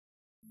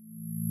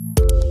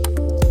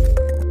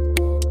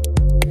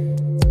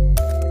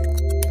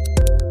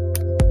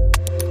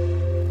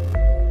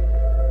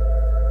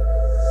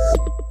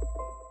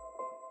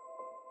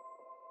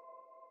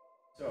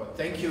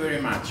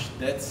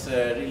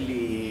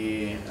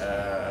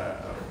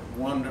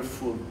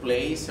wonderful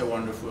place, a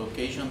wonderful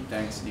occasion.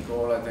 Thanks,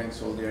 Nicola.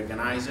 Thanks all the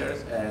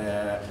organizers.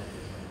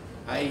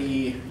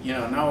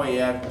 Now I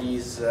have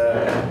these.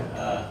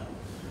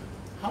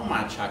 How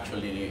much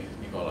actually,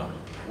 Nicola?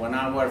 1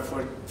 hour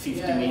for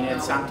 50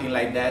 minutes, something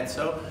like that.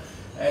 So,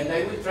 and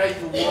I will try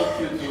to walk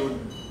you through.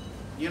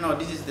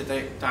 This is the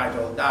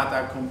title: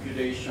 Data,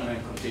 Computation, and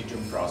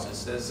Contagion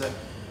Processes.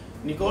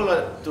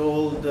 Nicola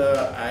told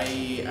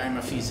I'm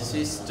a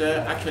physicist.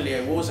 Actually,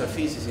 I was a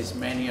physicist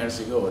many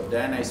years ago.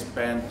 Then I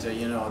spent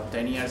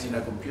 10 years in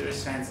a computer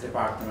science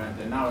department,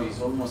 and now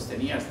it's almost 10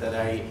 years that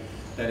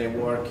I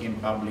work in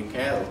public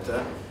health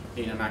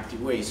in an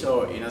active way.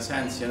 So in a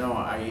sense,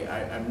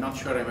 I'm not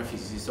sure I'm a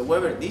physicist.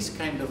 However, this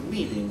kind of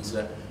meetings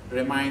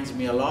reminds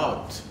me a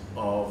lot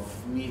of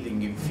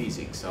meeting in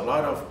physics. A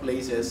lot of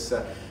places.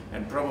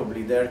 And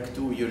probably Dirk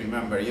too, you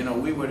remember,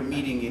 we were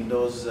meeting in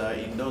those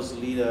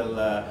little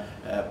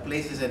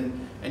places, and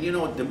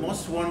the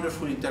most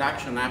wonderful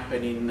interaction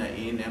happen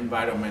in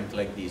environment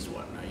like this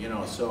one,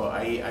 so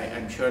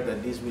I'm sure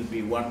that this will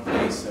be one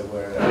place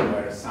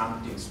where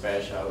something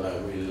special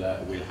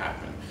will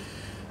happen.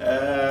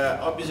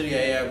 Obviously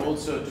I have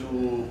also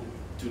to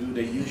do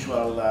the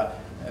usual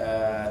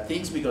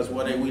things, because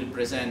what I will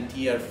present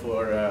here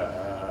for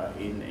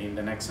in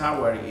the next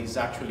hour is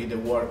actually the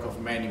work of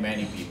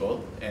many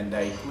people, and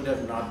I could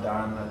have not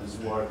done this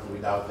work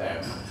without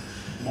them.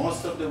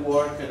 Most of the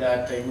work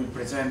that I will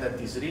present,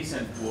 that is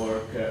recent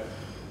work,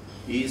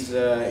 is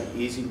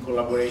in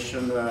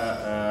collaboration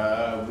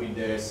with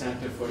the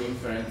Center for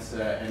Inference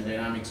and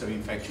Dynamics of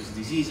Infectious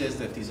Diseases.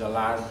 That is a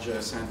large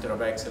center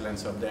of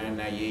excellence of the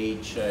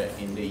NIH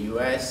in the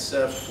US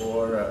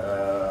for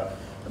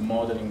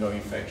modeling of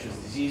infectious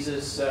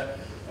diseases.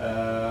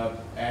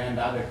 And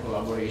other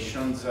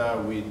collaborations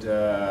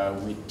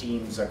with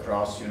teams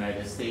across the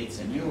United States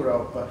and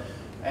Europe.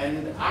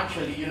 And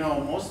actually,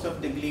 most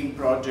of the GLEAM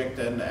project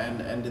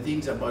and the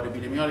things about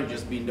epidemiology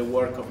has been the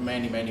work of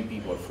many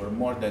people for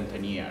more than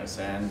 10 years.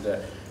 And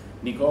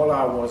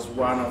Nicola was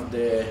one of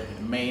the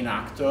main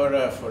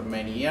actors for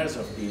many years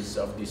of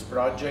this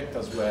project,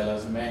 as well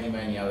as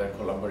many other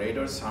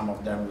collaborators. Some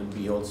of them will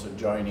be also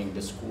joining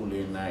the school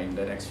in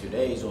the next few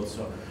days.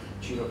 Also,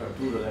 Ciro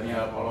Carturo,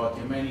 Daniela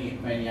Palotti,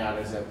 many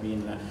others have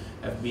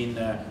been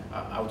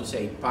how to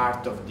say,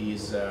 part of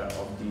this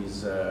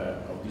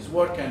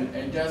work.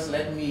 And just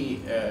let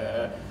me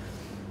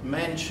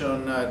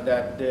mention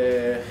that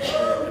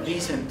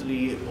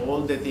recently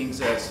all the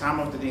things,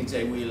 some of the things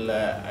I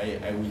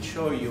will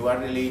show you are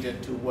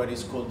related to what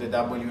is called the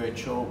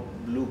WHO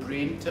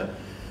blueprint.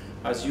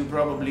 As you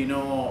probably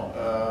know,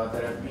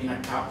 there have been a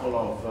couple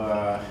of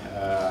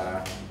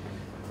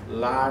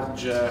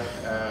large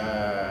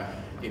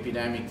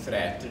epidemic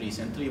threat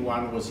recently.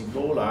 One was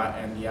Ebola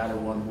and the other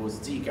one was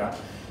Zika,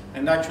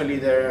 and actually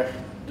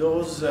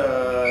those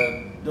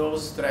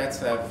threats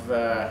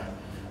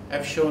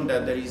have shown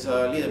that there is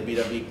a little bit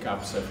of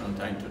hiccups from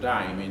time to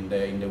time in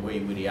the way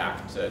we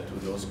react to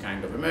those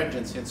kind of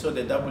emergencies. And so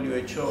the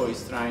WHO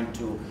is trying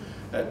to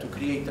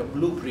create a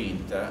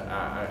blueprint,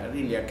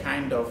 really a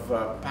kind of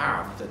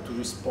path to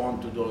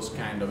respond to those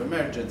kind of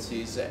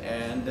emergencies.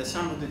 And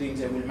some of the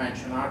things I will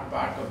mention are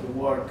part of the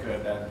work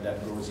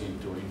that goes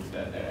into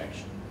that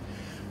direction.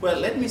 Well,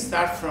 let me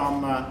start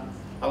from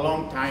a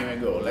long time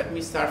ago. Let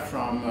me start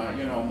from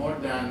more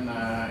than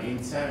in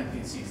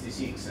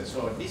 1766.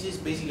 So this is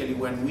basically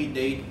when we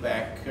date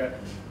back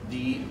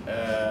the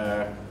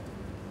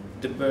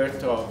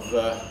birth of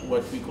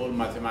what we call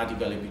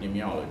mathematical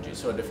epidemiology.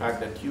 So the fact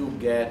that you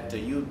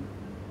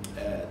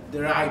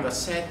derive a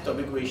set of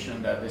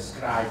equations that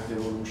describe the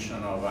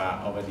evolution of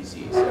a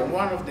disease. And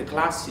one of the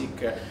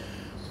classic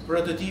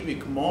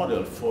prototypic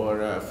model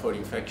for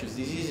infectious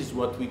disease is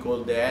what we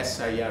call the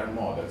SIR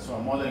model. So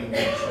a model in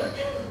which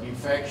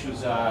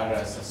infectious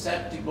are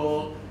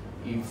susceptible,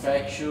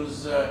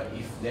 infectious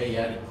if they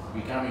are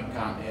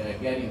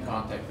get in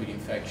contact with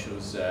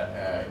infectious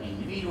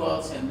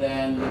individuals, and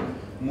then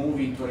move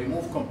into a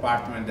removed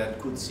compartment that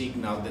could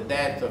signal the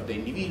death of the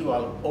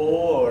individual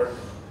or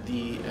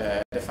the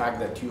fact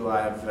that you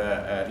have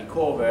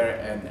recovered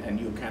and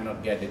you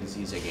cannot get the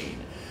disease again.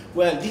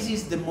 Well, this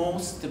is the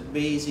most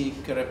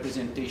basic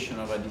representation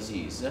of a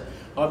disease.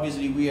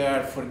 Obviously, we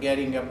are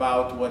forgetting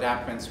about what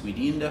happens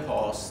within the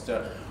host,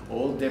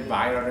 all the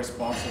viral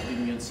response of the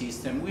immune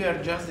system. We are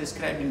just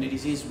describing the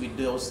disease with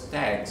those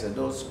tags,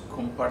 those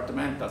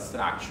compartmental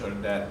structure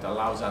that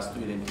allows us to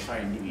identify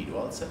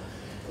individuals.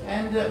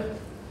 And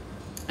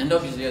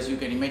obviously, as you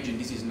can imagine,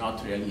 this is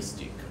not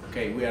realistic.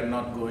 Okay, we are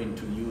not going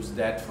to use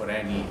that for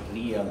any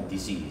real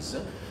disease.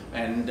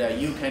 And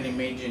you can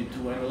imagine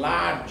to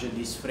enlarge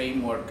this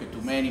framework to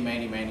many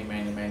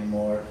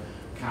more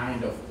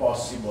kind of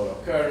possible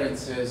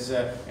occurrences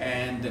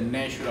and the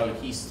natural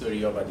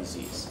history of a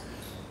disease.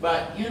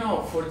 But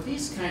for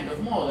this kind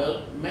of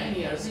model, many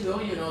years ago,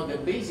 the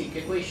basic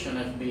equation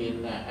have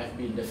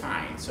been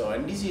defined. So,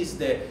 and this is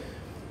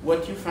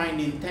what you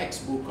find in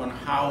textbook on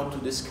how to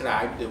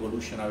describe the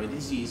evolution of a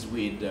disease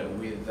with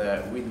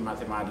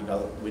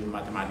mathematical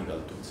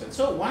tools. And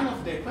so one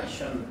of the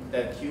questions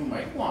that you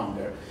might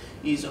wonder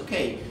is,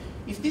 okay,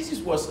 if this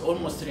was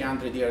almost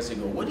 300 years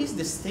ago, what is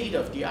the state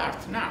of the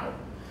art now?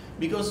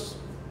 Because,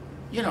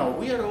 you know,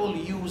 we are all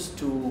used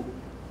to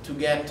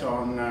get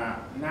on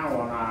now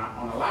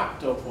on a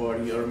laptop or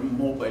your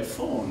mobile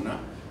phone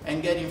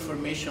and get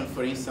information,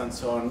 for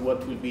instance, on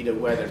what will be the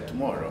weather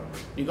tomorrow.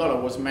 Nicola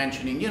was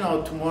mentioning, you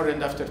know, tomorrow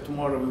and after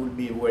tomorrow will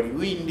be very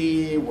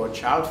windy,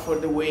 watch out for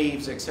the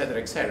waves,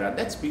 etc., etc.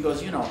 That's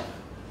because, you know,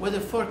 weather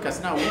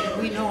forecasts now,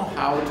 we know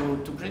how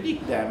to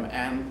predict them,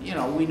 and, you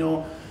know, we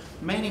know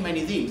many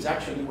things.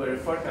 Actually, weather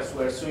forecasts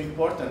were so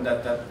important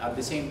that at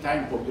the same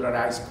time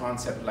popularized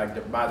concepts like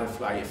the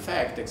butterfly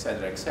effect,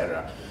 etc.,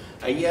 etc.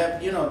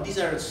 You know, these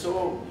are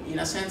so, in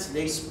a sense,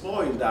 they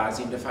spoiled us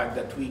in the fact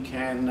that we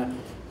can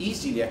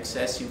easily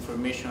access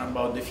information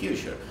about the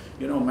future.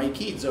 You know, my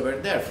kids over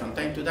there, from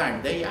time to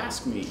time, they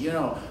ask me, you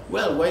know,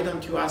 well, why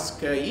don't you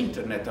ask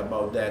internet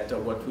about that,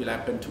 or what will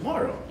happen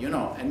tomorrow, you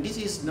know? And this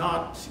is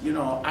not, you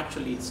know,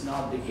 actually it's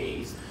not the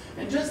case.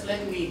 And just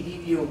let me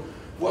give you,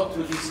 walk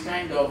through this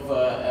kind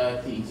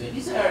of things.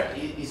 This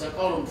is a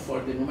column for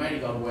the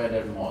numerical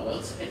weather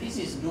models, and this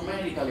is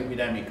numerical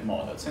epidemic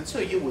models. And so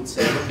you would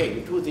say, okay,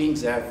 the two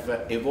things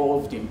have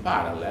evolved in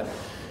parallel.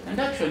 And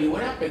actually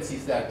what happens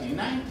is that in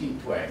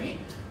 1920,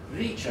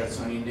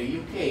 Richardson in the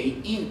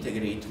UK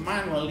integrate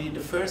manually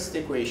the first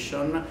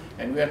equation,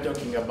 and we are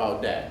talking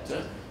about that,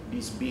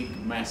 this big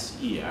mess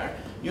here,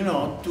 you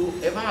know, to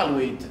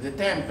evaluate the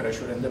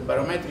temperature and the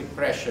barometric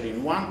pressure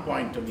in one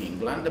point of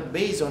England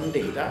based on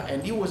data,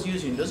 and he was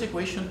using those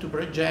equations to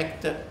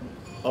project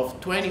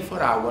of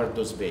 24 hours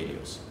those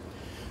values.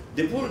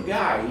 The poor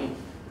guy,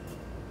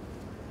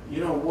 you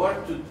know,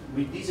 worked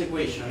with this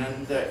equation,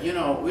 and you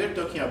know, we're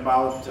talking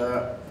about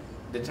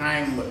the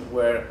time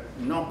where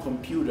no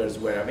computers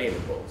were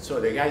available. So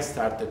the guy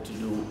started to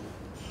do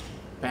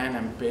pen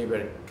and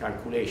paper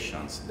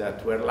calculations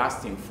that were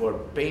lasting for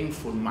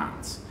painful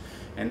months.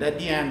 And at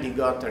the end, he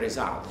got a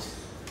result.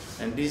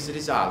 And this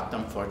result,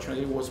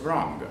 unfortunately, was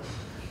wrong.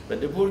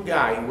 But the poor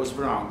guy was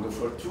wrong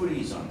for two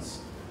reasons.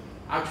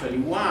 Actually,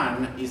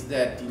 one is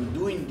that in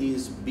doing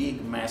this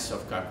big mess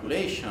of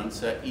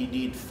calculations, he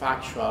did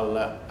factual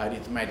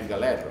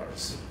arithmetical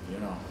errors, you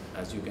know,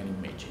 as you can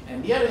imagine.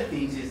 And the other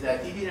thing is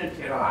that he didn't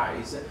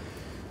realize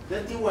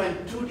that he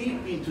went too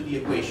deep into the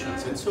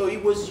equations, and so he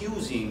was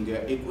using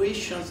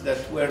equations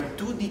that were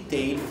too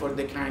detailed for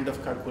the kind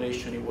of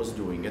calculation he was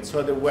doing. And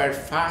so there were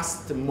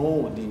fast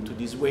mode into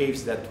these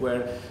waves that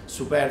were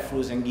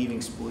superfluous and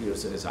giving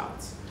spurious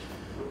results.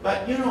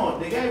 But you know,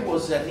 the guy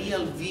was a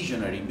real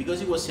visionary,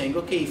 because he was saying,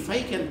 okay, if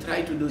I can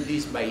try to do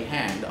this by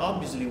hand,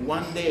 obviously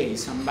one day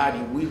somebody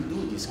will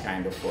do this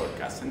kind of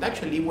forecast. And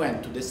actually he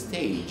went to the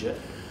stage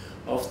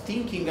of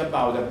thinking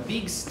about a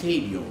big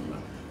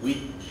stadium with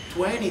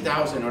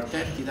 20,000 or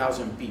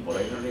 30,000 people,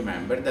 I don't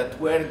remember, that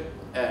were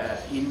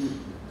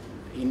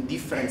in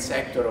different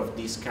sectors of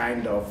this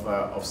kind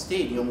of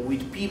stadium,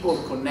 with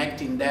people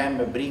connecting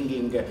them,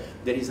 bringing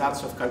the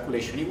results of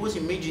calculation. He was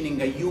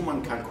imagining a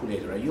human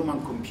calculator, a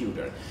human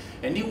computer,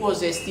 and he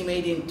was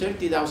estimating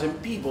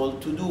 30,000 people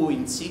to do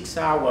in 6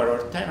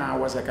 hours or 10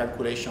 hours a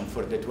calculation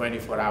for the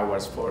 24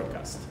 hours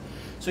forecast.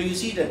 So you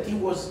see that he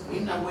was,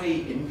 in a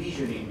way,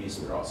 envisioning this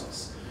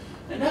process.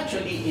 And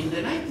actually, in the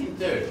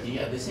 1930s,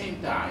 at the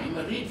same time,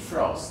 Reed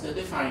Frost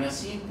defined a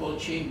simple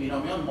chain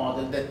binomial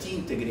model that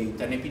integrates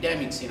an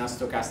epidemics in a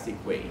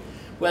stochastic way.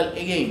 Well,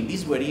 again,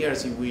 these were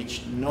years in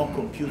which no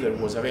computer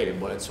was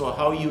available, and so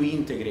how you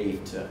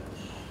integrate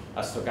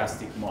a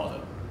stochastic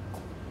model?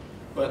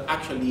 Well,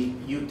 actually,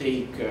 you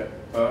take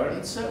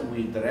urns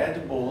with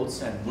red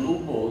bolts and blue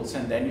bolts,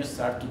 and then you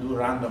start to do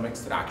random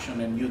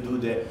extraction, and you do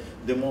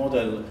the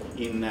model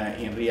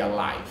in real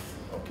life.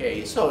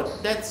 Okay, so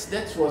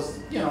that was,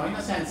 you know, in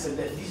a sense,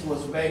 that this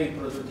was very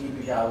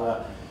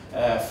prototypical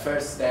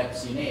first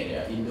steps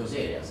in those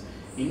areas.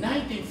 In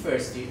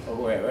 1930,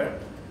 however,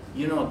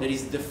 you know, there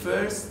is the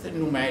first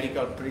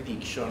numerical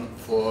prediction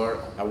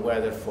for a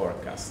weather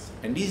forecast,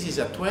 and this is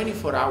a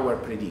 24-hour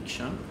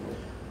prediction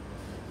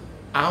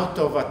out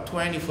of a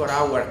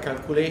 24-hour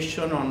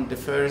calculation on the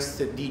first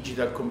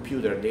digital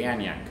computer, the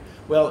ENIAC.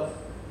 Well,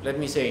 let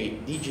me say,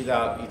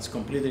 digital, it's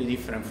completely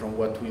different from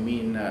what we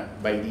mean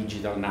by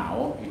digital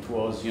now. It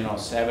was, you know,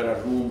 several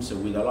rooms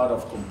with a lot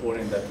of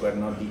components that were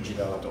not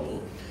digital at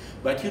all.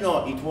 But, you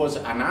know, it was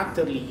an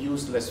utterly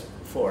useless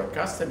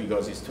forecast,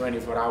 because it's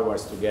 24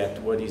 hours to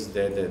get what is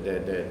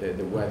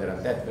the weather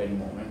at that very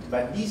moment.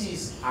 But this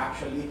is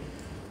actually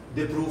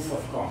the proof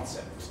of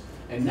concept.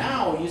 And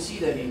now you see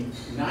that in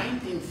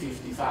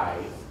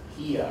 1955,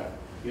 here,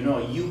 you know,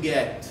 you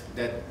get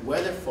that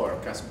weather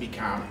forecasts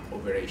become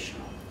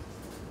operational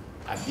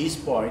at this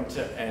point,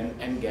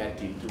 and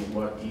get into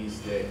what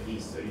is the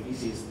history.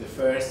 This is the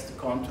first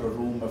control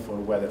room for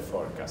weather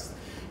forecast.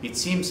 It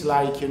seems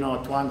like, you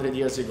know, 200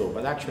 years ago,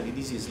 but actually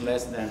this is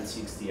less than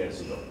 60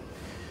 years ago.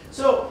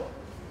 So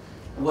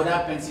what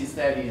happens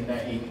instead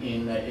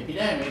in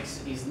epidemics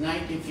is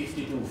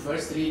 1952.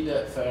 First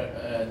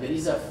there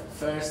is a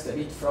first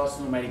Reed Frost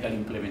numerical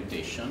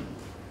implementation,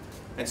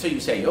 and so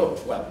you say, oh,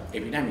 well,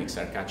 epidemics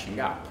are catching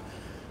up.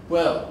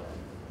 Well,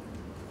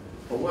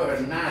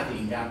 however,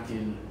 nothing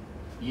until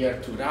year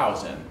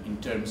 2000 in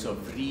terms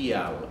of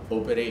real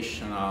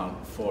operational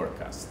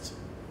forecasts.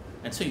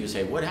 And so you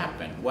say, what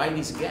happened? Why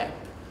this gap?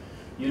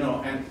 You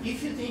know, and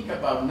if you think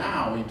about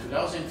now in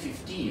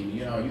 2015,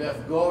 you know, you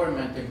have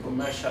government and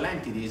commercial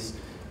entities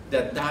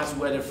that does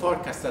weather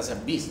forecast as a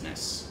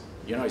business.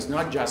 You know, it's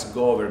not just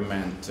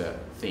government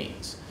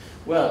things.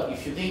 Well,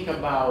 if you think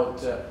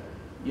about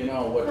you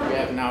know, what we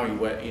have now in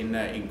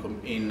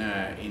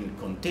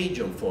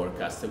contagion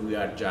forecast, we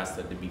are just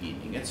at the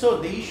beginning. And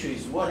so the issue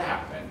is what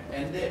happened,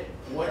 and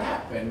what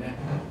happened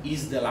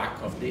is the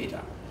lack of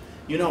data.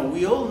 You know,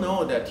 we all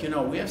know that, you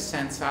know, we have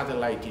sent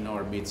satellite in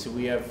orbits,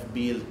 we have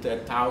built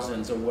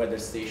thousands of weather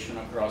stations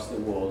across the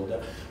world.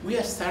 We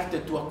have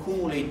started to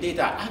accumulate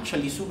data.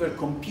 Actually,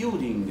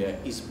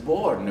 supercomputing is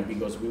born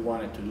because we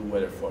wanted to do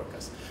weather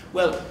forecasts.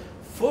 Well,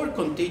 for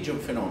contagion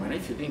phenomena,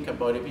 if you think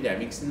about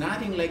epidemics,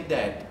 nothing like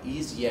that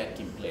is yet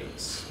in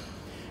place.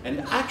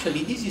 And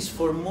actually, this is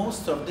for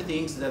most of the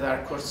things that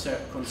are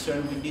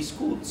concerned with this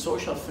school,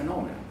 social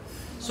phenomena.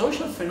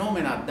 Social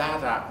phenomena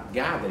data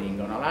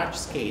gathering on a large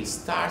scale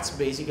starts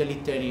basically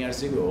 10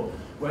 years ago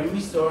when we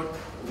start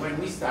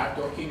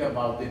talking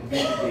about the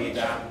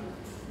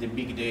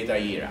big data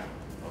era,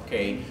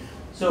 okay?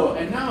 So,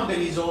 and now there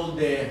is all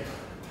the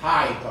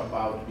hype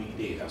about big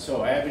data.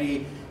 So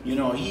every, you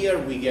know, year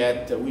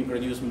we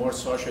produce more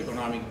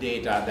socioeconomic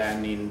data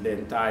than in the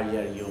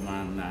entire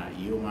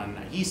human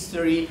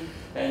history.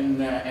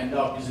 And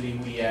obviously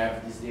we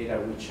have these data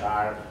which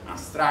are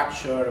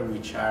unstructured,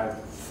 which are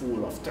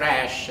full of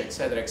trash,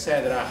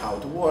 etc., how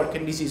to work,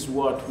 and this is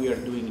what we are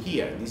doing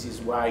here. This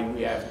is why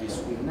we have this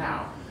school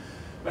now.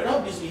 But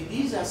obviously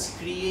this has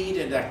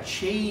created a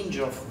change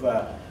of,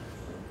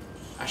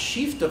 a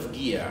shift of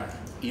gear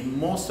in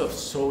most of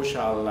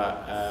social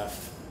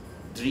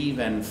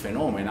driven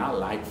phenomena,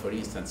 like for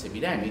instance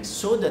epidemics,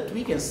 so that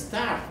we can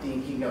start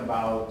thinking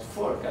about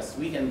forecasts,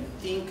 we can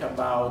think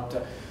about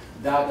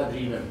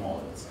data-driven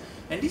models.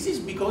 And this is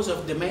because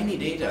of the many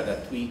data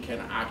that we can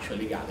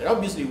actually gather.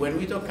 Obviously, when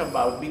we talk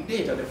about big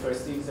data, the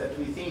first thing that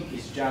we think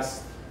is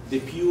just the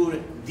pure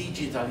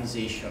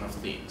digitalization of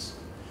things.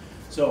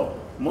 So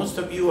most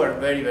of you are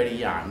very, very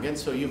young, and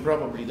so you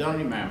probably don't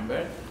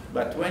remember,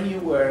 but when you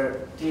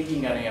were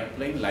taking an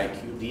airplane like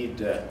you did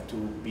to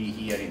be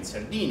here in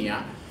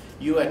Sardinia,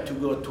 you had to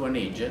go to an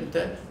agent.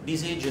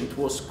 This agent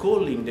was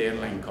calling the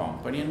airline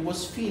company and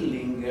was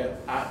filling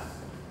a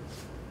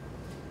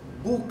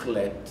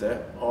booklet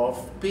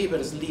of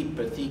paper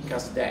slip thick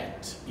as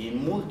that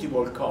in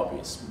multiple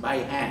copies by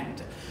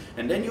hand.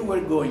 And then you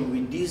were going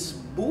with this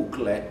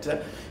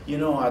booklet, you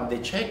know, at the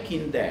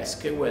check-in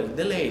desk. Well,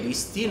 the lady,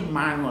 still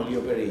manually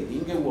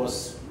operating,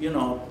 was, you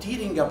know,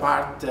 tearing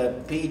apart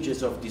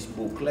pages of this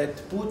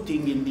booklet,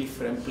 putting in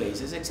different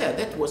places, etc.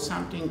 That was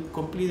something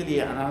completely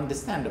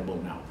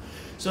ununderstandable now.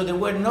 So there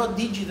were no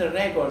digital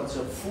records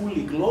of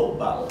fully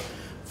global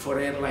for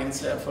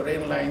airlines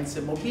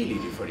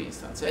mobility, for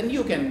instance. And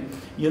you can,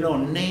 you know,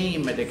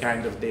 name the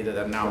kind of data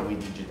that now we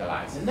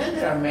digitalize. And then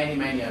there are many,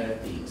 many other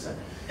things.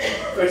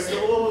 First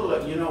of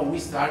all, you know, we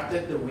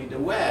started with the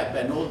web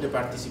and all the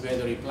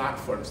participatory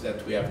platforms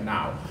that we have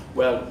now.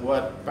 Well,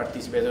 what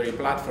participatory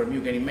platform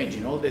you can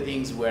imagine? All the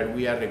things where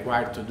we are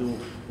required to do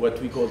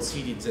what we call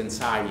citizen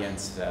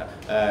science,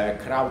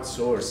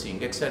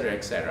 crowdsourcing, etc.,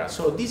 etc.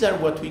 So these are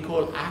what we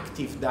call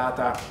active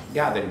data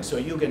gathering. So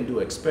you can do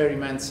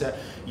experiments,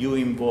 you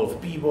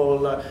involve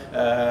people,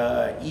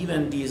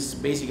 even this,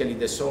 basically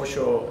the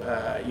social,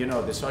 you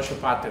know, the social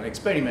pattern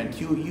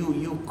experiment,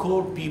 you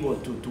call people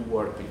to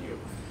work with you.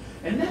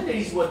 And then there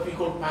is what we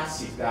call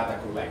passive data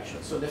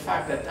collection. So the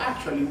fact that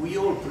actually we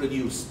all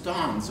produce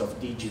tons of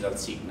digital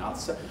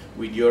signals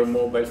with your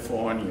mobile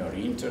phone, your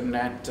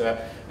internet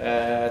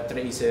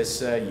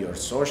traces, your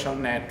social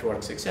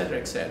networks, etc.,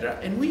 etc.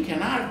 And we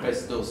can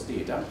harvest those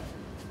data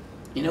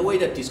in a way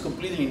that is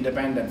completely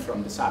independent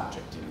from the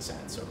subject, in a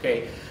sense,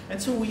 okay?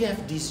 And so we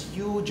have this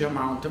huge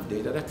amount of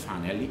data that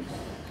finally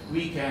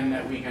we can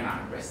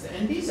harvest.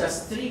 And this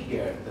has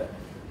triggered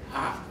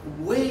a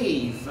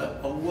wave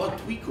of what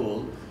we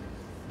call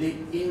the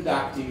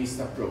inductivist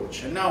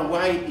approach. And now,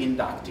 why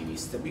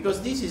inductivist?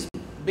 Because this is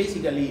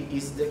basically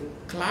the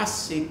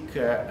classic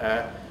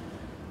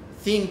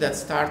thing that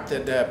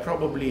started,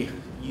 probably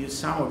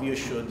some of you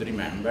should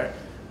remember,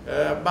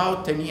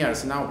 about 10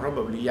 years now,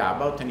 probably, yeah,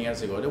 about 10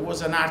 years ago, there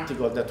was an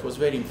article that was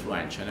very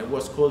influential. It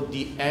was called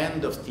The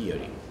End of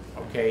Theory,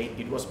 okay?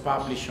 It was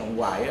published on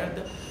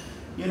Wired,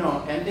 you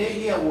know, and the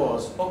idea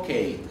was,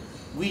 okay,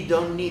 we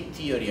don't need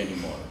theory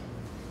anymore.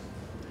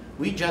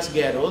 We just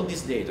get all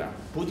this data,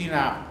 put in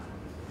a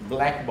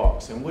black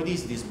box. And what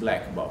is this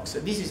black box?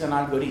 This is an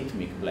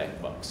algorithmic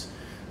black box.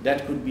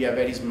 That could be a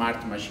very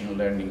smart machine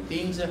learning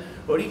things,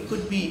 or it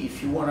could be,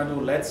 if you want to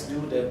do, let's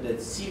do the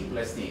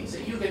simplest things.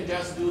 You can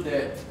just do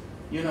the,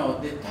 you know,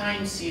 the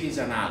time series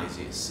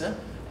analysis,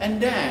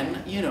 and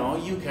then, you know,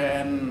 you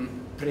can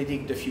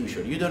predict the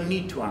future. You don't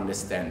need to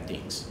understand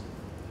things.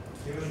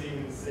 He was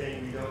even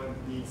saying we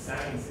don't need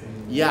science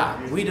anymore.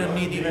 Yeah, we don't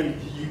need even.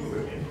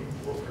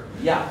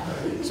 Yeah.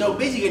 So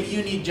basically,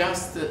 you need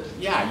just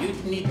you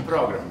need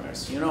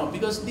programmers, you know,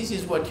 because this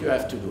is what you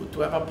have to do, to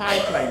have a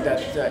pipeline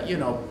that you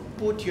know,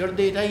 put your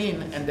data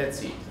in and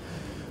that's it.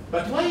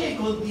 But why I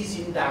call this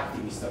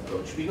inductivist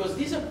approach? Because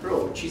this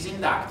approach is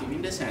inductive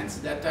in the sense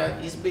that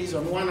is based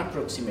on one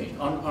approximation,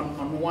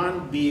 on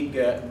one big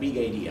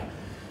idea.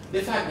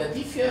 The fact that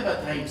if you have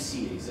a time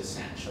series,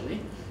 essentially,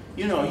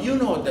 you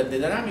know that the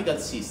dynamical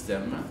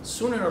system,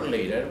 sooner or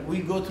later,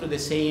 will go through the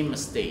same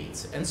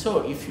states. And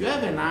so if you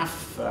have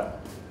enough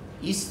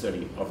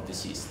history of the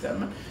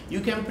system, you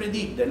can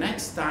predict the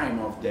next time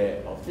of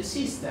the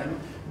system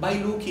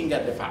by looking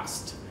at the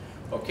past.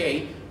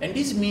 Okay? And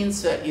this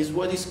means is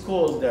what is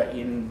called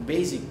in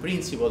basic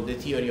principle the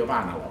theory of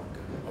analog.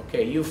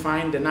 Okay? You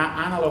find the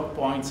analog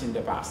points in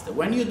the past.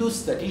 When you do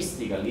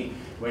statistically,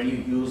 when you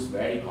use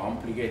very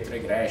complicated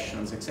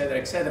regressions,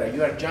 etc.,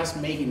 you are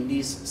just making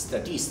this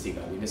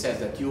statistical, in the sense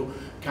that you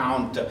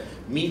count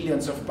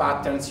millions of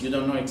patterns, you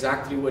don't know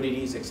exactly what it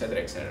is,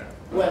 etc.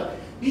 Well,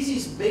 this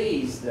is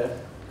based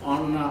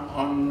on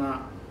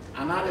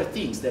another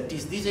things, that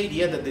is this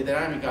idea that the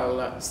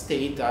dynamical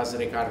state has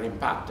recurring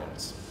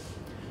patterns.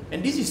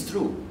 And this is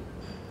true.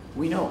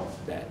 We know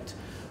that.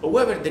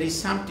 However, there is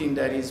something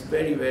that is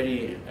very,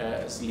 very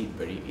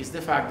slippery, is the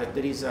fact that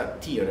there is a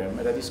theorem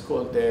that is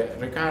called the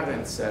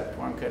recurrence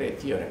Poincaré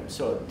theorem.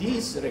 So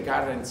this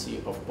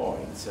recurrency of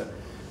points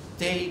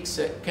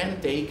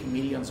can take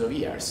millions of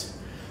years.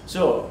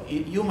 So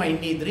you might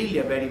need really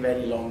a very,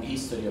 very long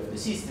history of the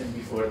system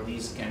before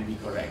this can be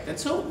correct. And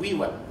so you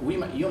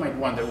might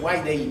wonder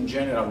why they in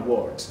general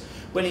works.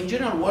 Well, in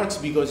general works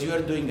because you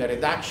are doing a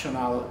reduction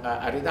of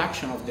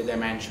the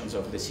dimensions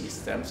of the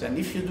systems, and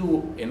if you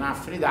do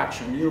enough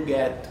reduction, you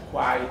get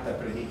quite a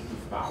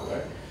predictive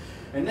power.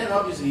 And then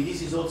obviously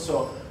this is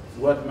also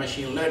what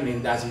machine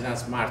learning does in a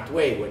smart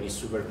way when it's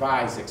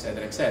supervised,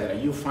 etc.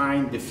 You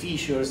find the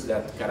features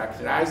that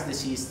characterize the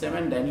system,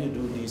 and then you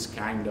do this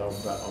kind of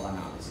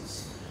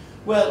analysis.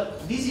 Well,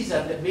 this is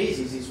at the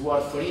basis is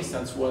what, for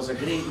instance, was a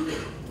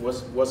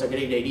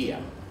great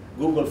idea.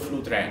 Google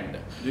flu trend.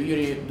 Do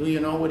you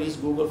know what is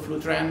Google flu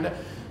trend?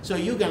 So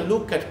you can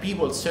look at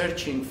people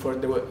searching for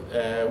the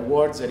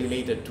words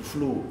related to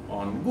flu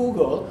on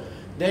Google.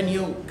 Then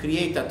you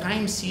create a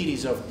time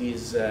series of the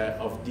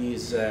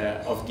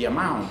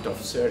amount of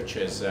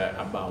searches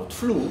about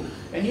flu,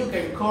 and you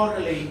can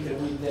correlate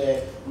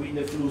with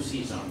the flu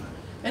season.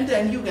 And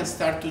then you can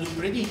start to do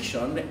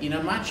prediction in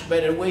a much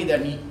better way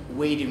than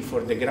waiting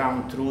for the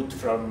ground truth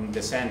from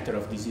the Center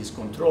of Disease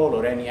Control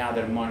or any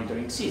other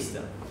monitoring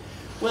system.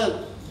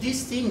 Well,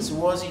 these things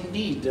was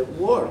indeed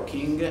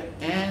working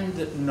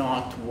and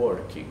not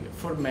working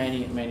for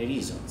many, many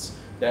reasons.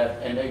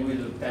 And I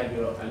will tell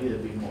you a little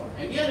bit more.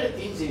 And the other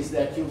thing is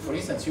that for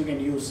instance, you can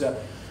use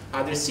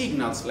other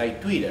signals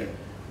like Twitter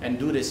and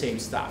do the same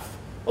stuff.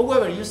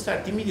 However, you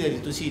start immediately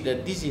to see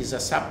that this is a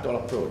subtle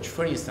approach.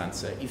 For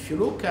instance, if you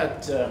look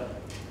at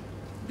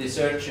the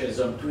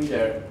searches on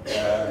Twitter,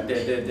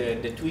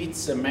 the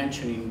tweets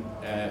mentioning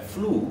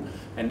flu,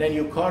 and then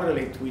you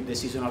correlate with the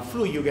seasonal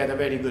flu, you get a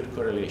very good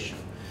correlation.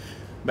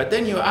 But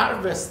then you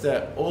harvest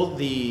all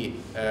the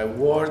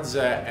words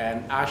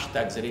and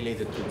hashtags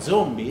related to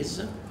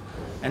zombies,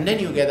 and then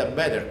you get a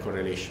better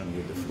correlation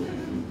with the flu.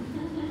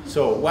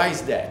 So why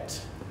is that?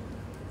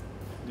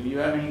 Do you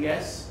have any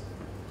guess?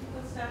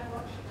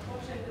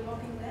 The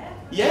Walking Dead?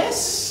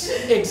 Yes,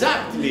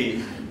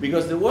 exactly.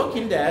 Because The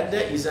Walking Dead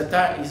is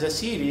a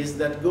series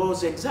that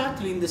goes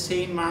exactly in the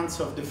same months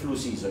of the flu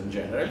season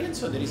generally, and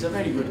so there is a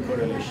very good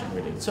correlation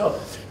with it. So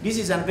this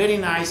is a very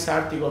nice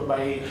article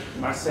by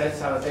Marcel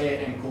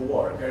Salaté and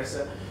co-workers.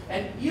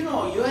 And you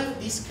know, you have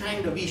these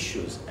kind of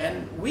issues.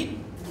 And with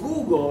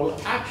Google,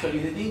 actually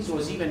the things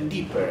was even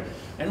deeper.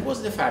 And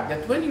was the fact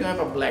that when you have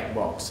a black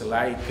box,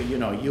 like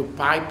you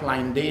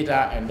pipeline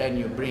data and then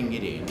you bring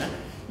it in,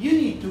 you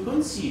need to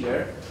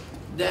consider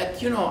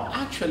that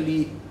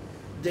actually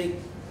the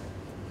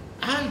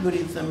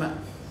algorithm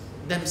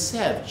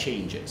themselves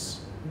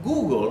changes.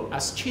 Google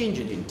has changed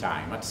in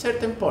time. At a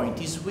certain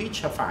point, it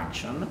switches a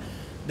function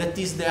that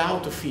is the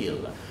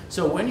autofill.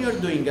 So when you're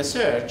doing a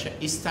search,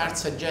 it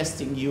starts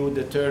suggesting you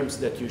the terms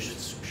that you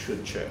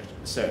should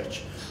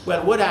search.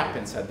 Well, what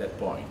happens at that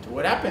point?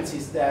 What happens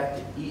is that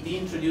it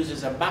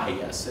introduces a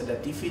bias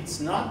that if it's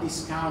not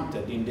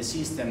discounted in the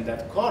system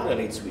that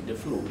correlates with the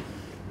flu,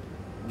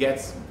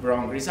 gets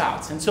wrong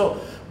results. And so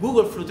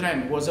Google flu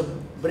trend was a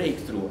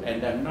breakthrough,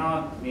 and I'm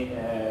not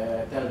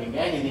telling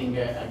anything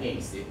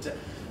against it.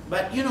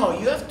 But you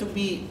have to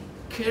be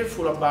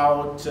careful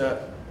about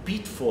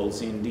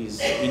pitfalls in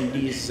this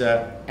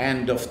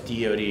end of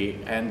theory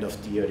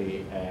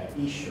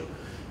issue.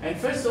 And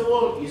first of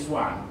all is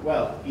one.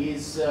 Well,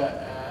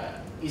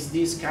 is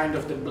this kind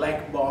of the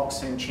black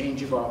box and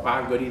changeable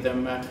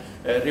algorithm,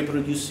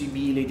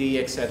 reproducibility,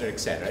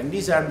 etc. And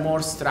these are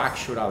more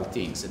structural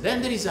things.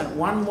 Then there is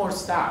one more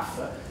stuff.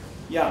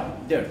 Yeah,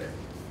 Dirk.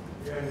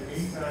 Yeah, in the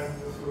meantime,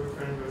 Google flu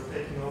trend was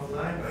taken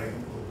offline by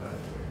Google, by the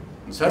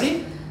way.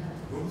 Sorry?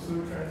 Google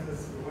flu trend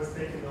was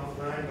taken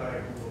offline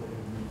by Google.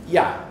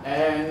 Yeah,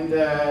 and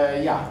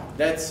yeah,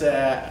 that's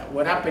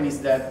what happened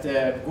is that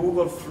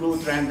Google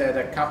flew trend had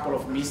a couple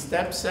of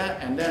missteps,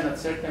 and then at a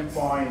certain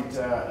point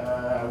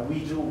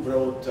we too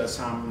wrote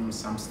some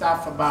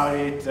stuff about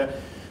it.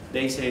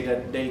 They say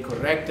that they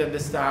corrected the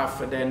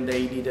stuff, then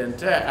they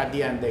didn't. At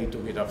the end, they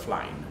took it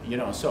offline. You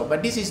know, so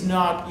but this is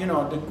not, you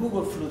know, the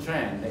Google flu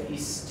trend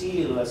is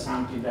still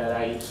something that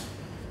I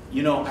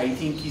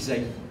think is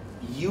a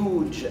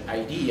huge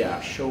idea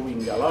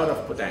showing a lot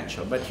of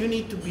potential, but you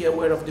need to be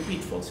aware of the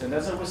pitfalls. And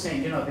as I was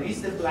saying, you know, there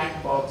is the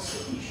black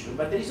box issue,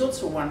 but there is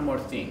also one more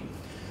thing,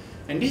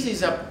 and this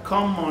is a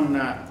common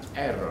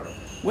error.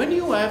 When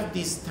you have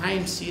this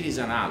time series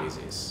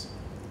analysis,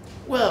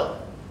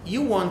 well,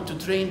 you want to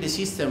train the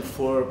system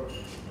for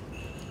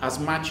as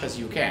much as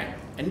you can.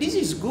 And this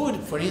is good,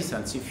 for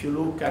instance, if you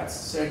look at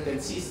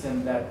certain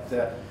system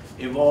that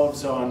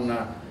evolves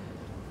on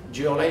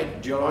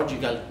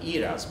geological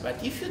eras.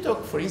 But if you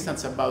talk, for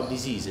instance, about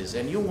diseases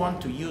and you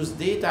want to use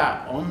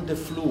data on the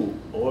flu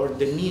or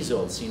the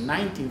measles in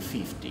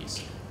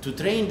 1950s to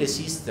train the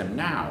system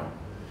now,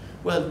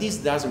 well, this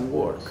doesn't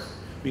work.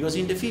 Because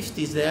in the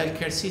 50s, the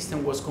healthcare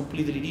system was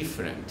completely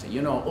different.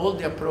 You know, all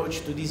the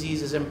approach to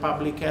diseases and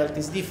public health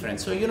is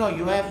different. So, you know,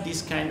 you have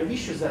these kind of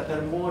issues that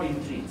are more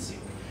intrinsic.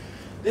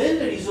 Then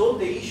there is all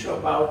the issue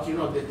about, you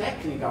know, the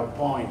technical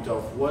point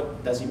of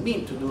what does it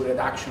mean to do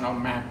reductional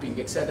mapping,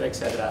 etc.,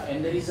 etc.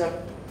 And there is a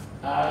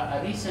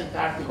recent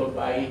article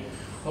by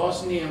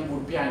Hosni and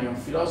Gurpiani on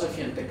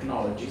philosophy and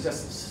technology. It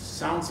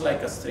sounds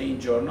like a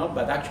strange journal,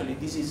 but actually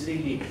this is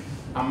really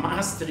a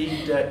must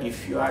read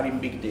if you are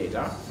in big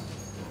data.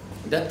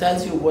 That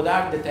tells you what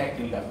are the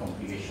technical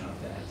complications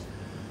of that.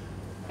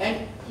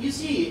 And you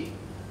see,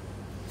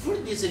 for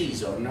this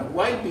reason,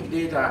 while big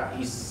data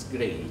is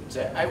great,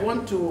 I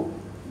want to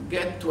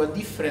get to a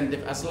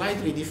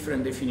slightly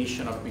different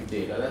definition of big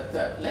data.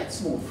 That let's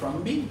move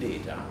from big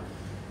data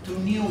to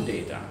new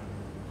data.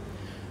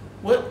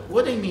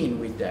 What I mean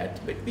with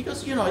that,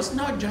 because, you know, it's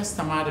not just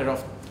a matter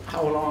of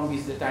how long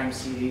is the time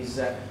series,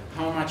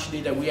 how much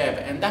data we have,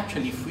 and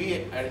actually if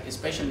we are,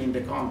 especially in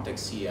the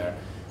context here,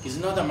 it's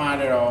not a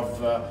matter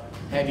of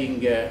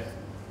having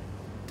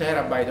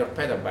terabyte or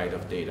petabyte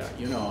of data.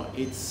 You know,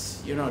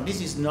 it's, you know,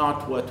 this is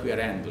not what we are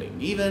handling.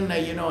 Even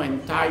you know,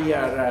 entire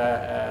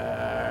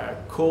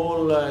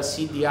call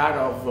CDR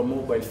of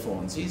mobile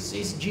phones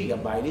is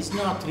gigabyte. It's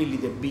not really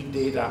the big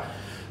data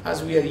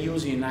as we are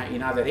using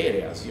in other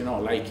areas. You know,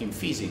 like in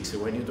physics,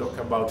 when you talk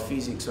about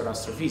physics or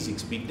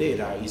astrophysics, big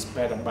data is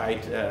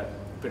petabyte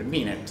per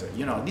minute.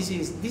 You know, this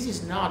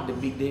is not the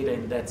big data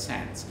in that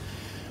sense.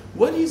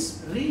 What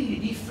is really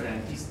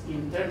different is,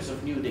 in terms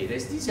of new data,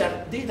 is these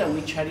are data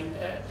which are,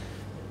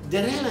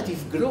 the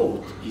relative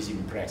growth is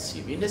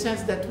impressive, in the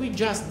sense that we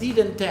just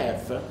didn't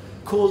have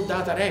cold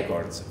data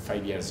records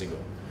 5 years ago.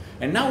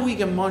 And now we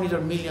can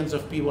monitor millions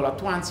of people at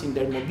once in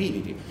their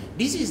mobility.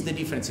 This is the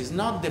difference, it's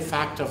not the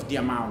fact of the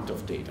amount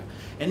of data.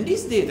 And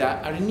these data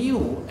are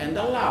new and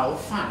allow,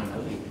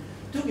 finally,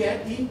 to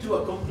get into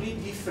a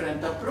completely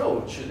different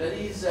approach that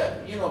is,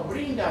 you know,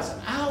 bring us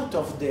out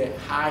of the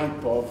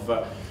hype of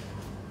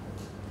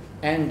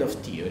end of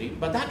theory,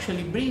 but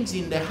actually brings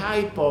in the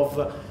hype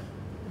of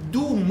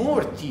do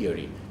more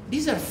theory.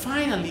 These are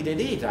finally the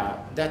data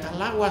that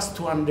allow us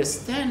to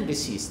understand the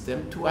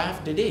system, to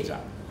have the data,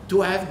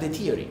 to have the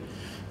theory.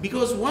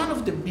 Because one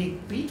of the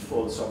big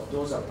pitfalls of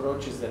those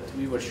approaches that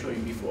we were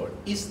showing before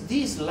is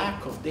this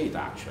lack of data,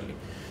 actually.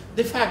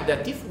 The fact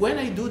that when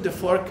I do the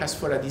forecast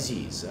for a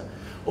disease,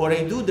 or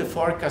I do the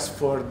forecast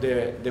for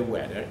the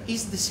weather,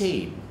 it's the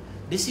same.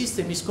 The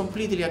system is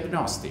completely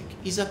agnostic.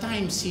 It's a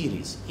time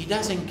series. It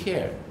doesn't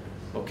care.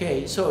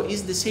 Okay? So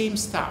it's the same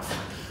stuff.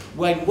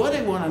 Well, what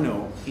I want to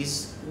know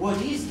is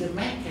what is the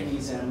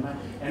mechanism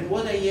and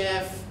what I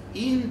have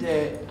in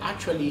the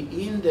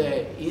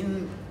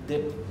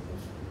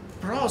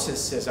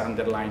processes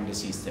underlying the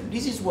system.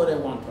 This is what I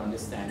want to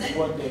understand, and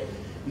what the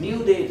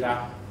new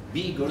data,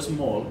 big or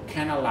small,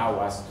 can allow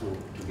us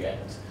to get.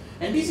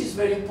 And this is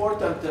very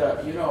important,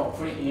 you know,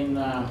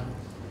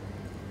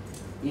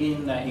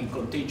 in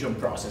contagion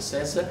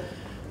processes,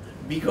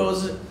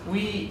 because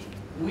we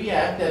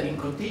have that in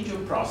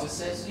contagion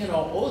processes, you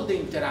know, all the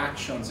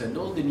interactions and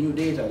all the new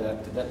data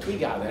that we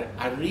gather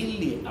are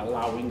really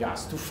allowing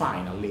us to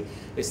finally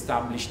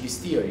establish this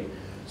theory.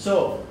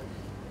 So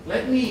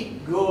let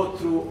me go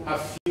through a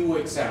few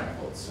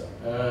examples.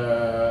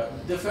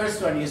 The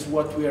first one is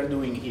what we are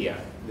doing here,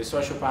 the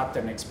social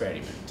pattern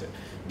experiment.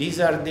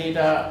 These are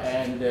data,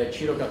 and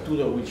Ciro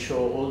Cattudo will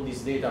show all this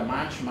data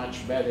much,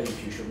 much better in the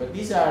future. But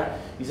is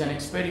an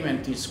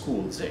experiment in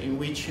schools in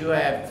which you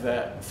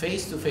have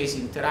face-to-face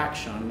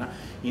interaction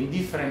in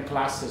different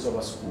classes of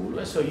a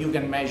school. So you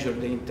can measure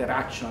the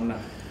interaction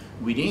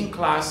within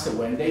class,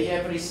 when they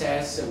have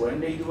recess, when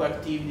they do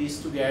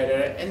activities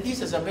together. And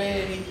this is a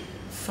very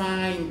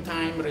fine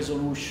time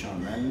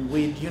resolution, and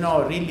with, you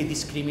know, really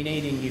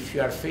discriminating if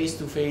you are face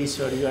to face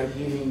or you are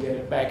giving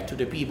back to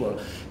the people.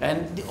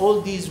 And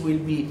all these will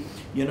be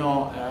you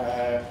know,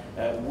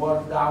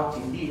 worked out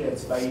in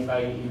details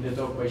in the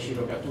talk by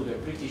Shiro Katsuta,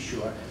 I'm pretty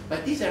sure.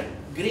 But these are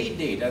great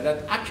data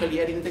that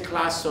actually are in the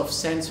class of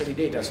sensory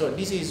data. So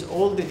this is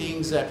all the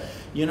things,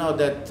 you know,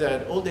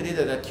 that all the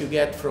data that you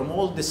get from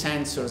all the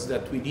sensors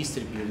that we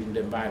distribute in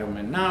the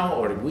environment now,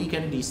 or we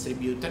can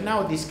distribute. And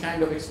now these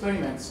kind of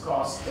experiments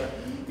cost,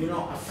 you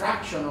know, a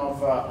fraction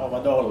of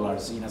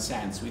 $1 in a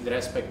sense with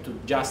respect to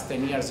just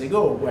 10 years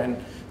ago,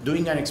 when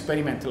doing an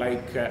experiment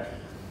like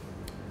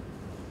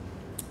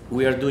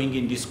we are doing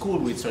in this school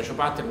with social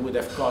pattern would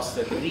have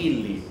costed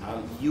really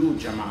a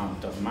huge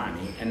amount of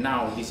money, and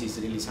now this is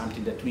really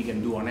something that we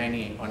can do on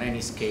any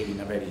scale in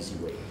a very easy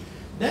way.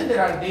 Then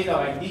there are data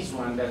like this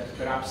one that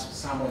perhaps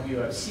some of you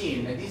have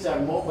seen, and these are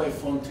mobile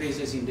phone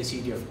traces in the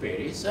city of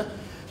Paris.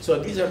 So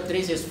these are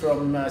traces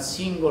from a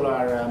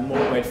singular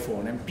mobile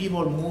phone and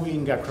people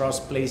moving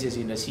across places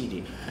in the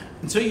city.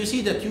 And so you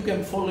see that you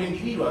can follow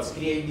individuals,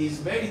 create these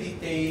very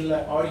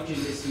detailed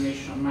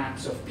origin-destination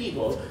maps of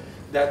people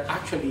that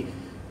actually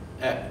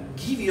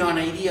give you an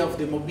idea of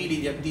the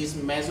mobility at this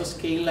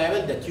mesoscale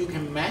level that you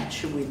can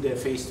match with the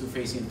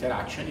face-to-face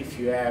interaction if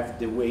you have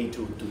the way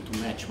to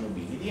match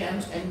mobility,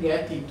 and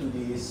get into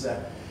this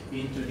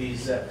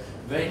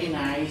very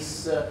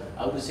nice,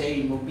 I would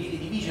say,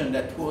 mobility vision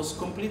that was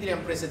completely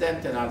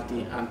unprecedented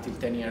until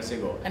 10 years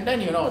ago. And then,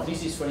 you know,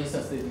 this is, for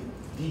instance, the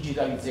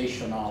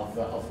digitalization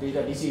of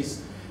data. This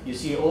is, you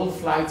see all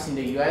flights in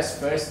the US,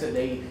 first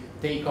they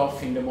take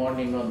off in the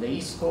morning on the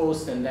East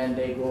Coast, and then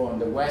they go on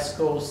the West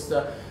Coast.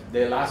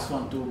 The last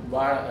one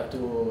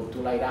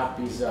to light up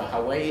is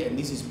Hawaii, and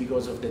this is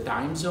because of the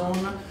time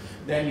zone.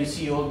 Then you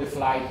see all the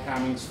flight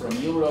coming from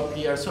Europe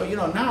here. So, you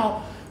know,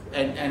 now,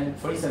 and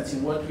for instance,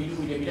 in what we do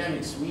with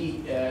epidemics,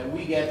 we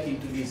get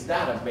into this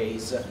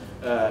database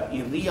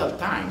in real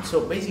time.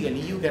 So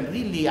basically, you can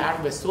really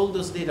harvest all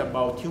those data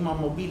about human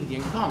mobility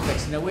and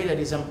context in a way that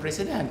is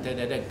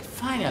unprecedented, that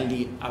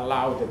finally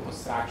allow the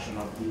construction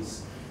of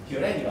these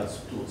theoretical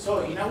tools. So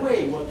in a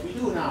way, what we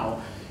do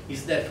now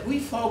is that we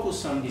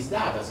focus on these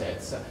data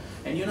sets,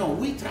 and, you know,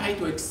 we try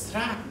to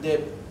extract the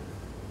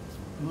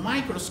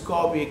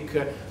microscopic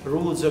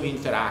rules of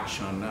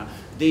interaction,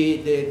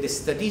 the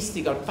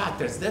statistical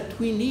patterns that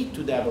we need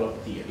to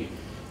develop theory,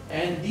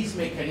 and this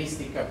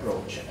mechanistic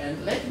approach.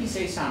 And let me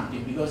say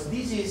something, because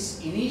this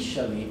is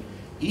initially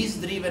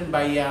driven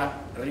by a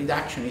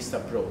reductionist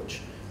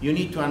approach. You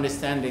need to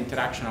understand the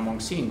interaction among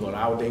singles,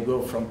 how they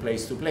go from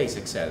place to place,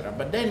 etc.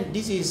 But then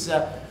this is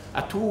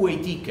a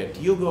two-way ticket.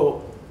 You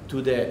go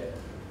to the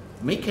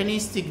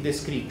mechanistic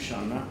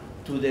description,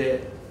 to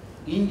the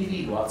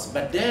individuals,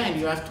 but then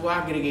you have to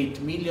aggregate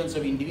millions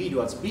of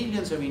individuals,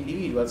 billions of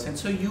individuals, and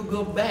so you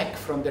go back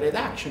from the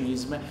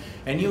reductionism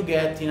and you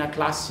get in a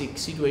classic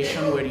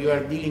situation where you are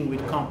dealing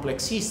with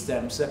complex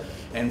systems,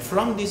 and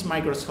from this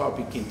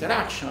microscopic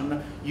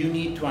interaction you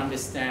need to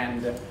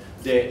understand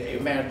the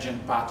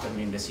emergent pattern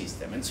in the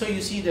system. And so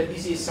you see that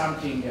this is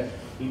something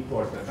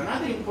important.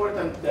 Another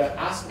important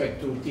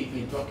aspect to take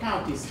into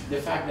account is the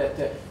fact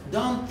that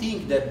don't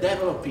think that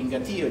developing a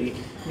theory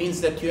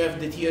means that you have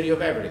the theory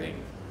of everything.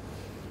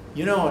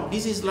 You know,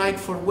 this is like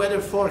for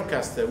weather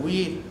forecast.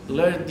 We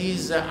learned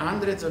this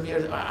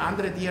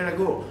 100 years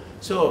ago.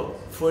 So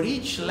for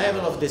each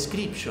level of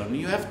description,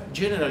 you have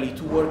generally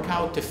to work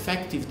out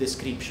effective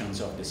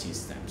descriptions of the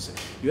systems.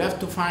 You have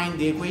to find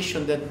the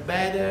equation that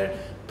better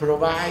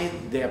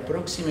provide the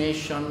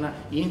approximation,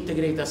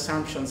 integrate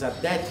assumptions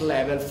at that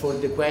level for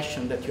the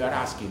question that you are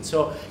asking.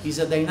 So it's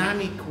a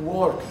dynamic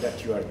work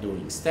that you are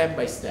doing, step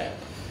by step.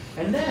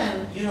 And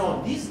then, you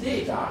know, this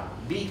data,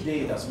 big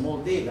data, small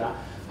data,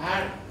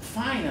 are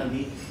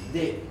finally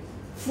the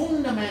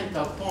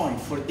fundamental point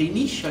for the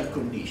initial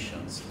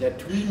conditions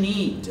that we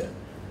need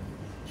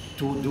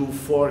to do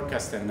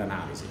forecast and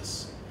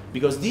analysis.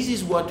 Because this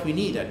is what we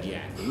need at the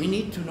end. We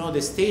need to know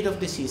the state of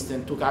the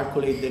system to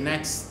calculate the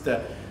next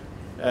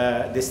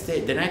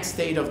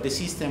state of the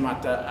system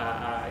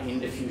in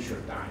the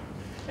future time.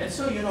 And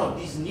so, you know,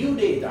 this new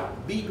data,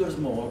 big or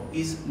small,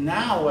 is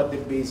now at the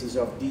basis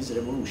of this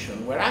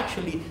revolution, where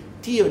actually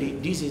theory,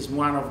 this is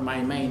one of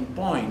my main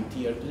points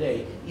here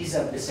today, is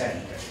at the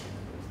center.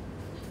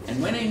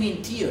 And when I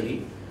mean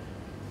theory,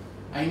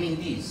 I mean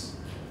this.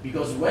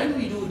 Because when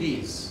we do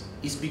this,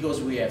 it's because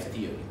we have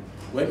theory.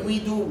 When we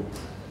do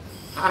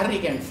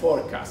hurricane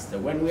forecast,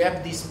 when we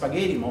have these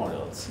spaghetti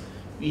models,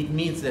 it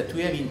means that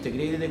we have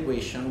integrated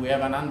equation, we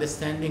have an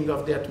understanding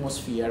of the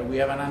atmosphere, we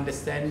have an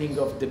understanding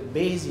of the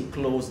basic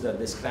laws that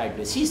describe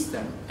the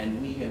system,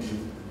 and we can do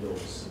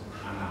those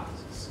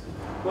analyses.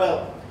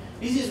 Well,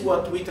 this is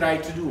what we try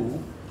to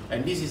do,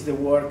 and this is the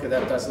work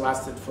that has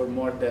lasted for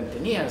more than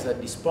 10 years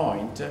at this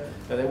point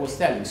that I was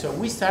telling. So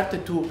we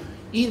started to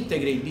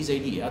integrate this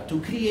idea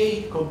to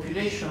create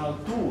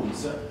computational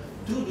tools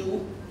to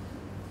do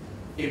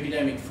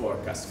epidemic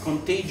forecast,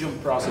 contagion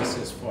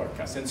processes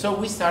forecast. And so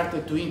we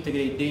started to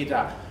integrate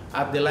data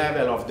at the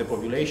level of the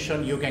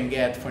population. You can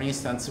get, for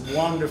instance,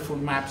 wonderful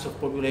maps of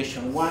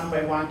population, 1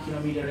 by 1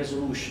 kilometer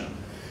resolution.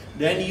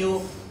 Then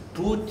you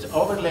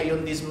overlay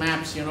on these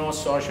maps, you know,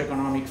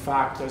 socioeconomic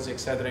factors,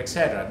 etc.,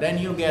 etc. Then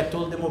you get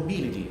all the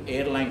mobility,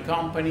 airline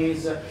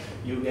companies,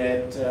 you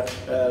get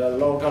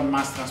local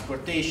mass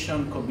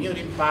transportation,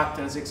 commuting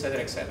patterns, etc.,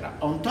 etc.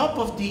 On top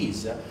of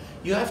these,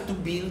 you have to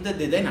build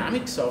the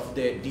dynamics of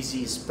the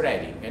disease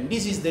spreading. And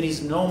there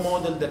is no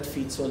model that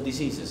fits all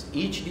diseases.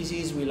 Each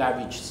disease will have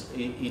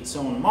its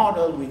own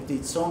model with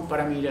its own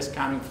parameters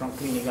coming from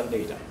clinical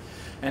data.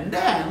 And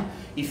then,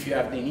 if you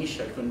have the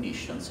initial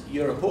conditions,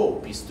 your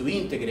hope is to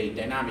integrate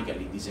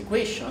dynamically this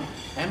equation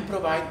and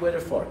provide weather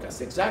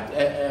forecast,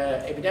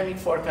 epidemic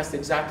forecast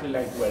exactly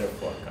like weather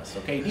forecast.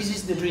 Okay, this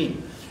is the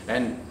dream,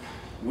 and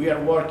we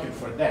are working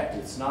for that.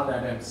 It's not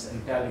that I'm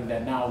telling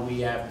that now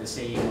we have the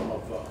same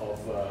of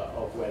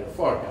weather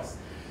forecast.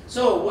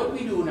 So what we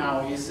do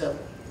now is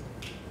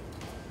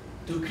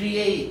to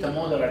create a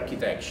model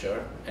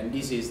architecture, and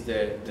this is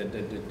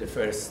the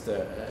first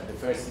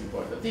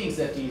important thing,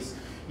 that is,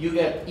 you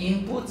get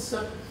inputs,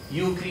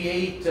 you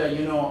create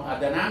you know, a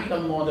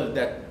dynamical model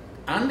that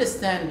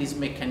understands these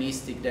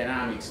mechanistic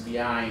dynamics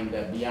behind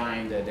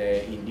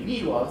the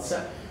individuals,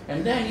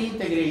 and then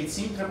integrates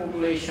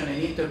intrapopulation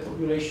and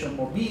interpopulation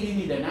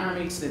mobility,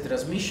 dynamics, the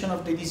transmission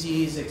of the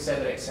disease,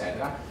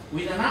 etc.,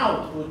 with an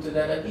output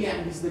that at the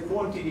end is the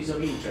quantities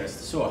of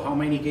interest. So how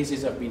many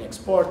cases have been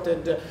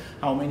exported,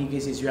 how many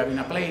cases you have in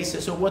a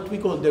place, so what we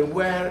call the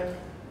where,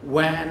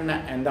 when,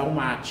 and how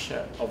much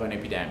of an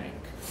epidemic.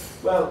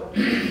 Well,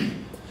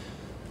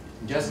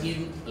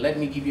 let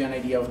me give you an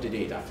idea of the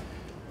data.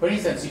 For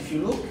instance, if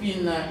you look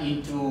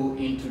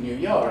into New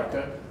York,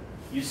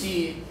 you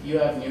see you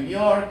have New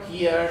York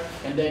here,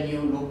 and then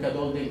you look at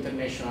all the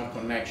international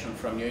connection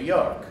from New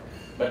York.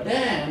 But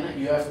then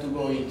you have to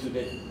go into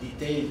the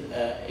detailed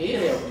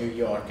area of New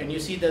York, and you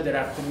see that there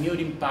are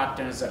commuting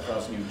patterns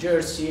across New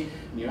Jersey,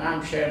 New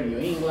Hampshire, New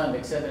England,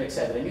 etc.,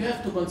 etc. And you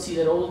have to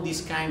consider all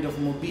these kind of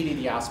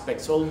mobility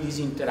aspects, all these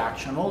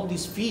interaction, all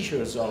these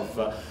features of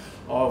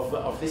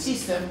the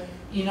system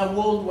in a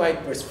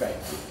worldwide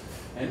perspective.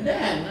 And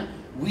then,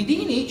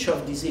 within each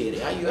of these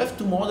areas, you have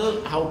to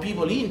model how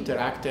people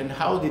interact and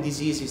how the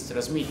disease is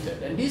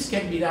transmitted. And this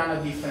can be done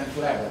at different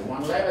levels.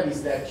 One level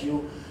is that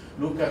you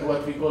look at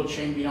what we call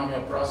chain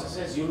binomial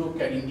processes. You look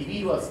at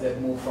individuals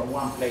that move from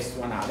one place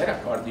to another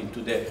according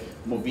to the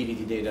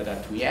mobility data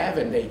that we have,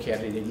 and they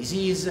carry the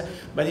disease.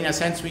 But in a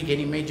sense, we can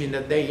imagine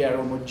that they are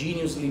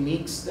homogeneously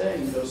mixed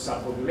in those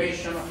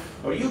subpopulations.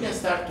 Or you can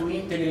start to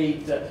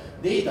integrate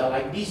data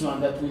like this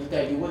one that will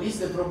tell you what is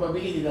the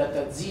probability that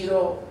at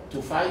 0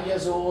 to 5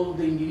 years old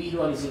the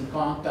individual is in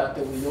contact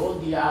with all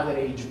the other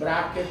age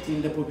brackets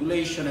in the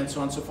population, and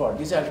so on and so forth.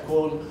 These are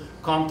called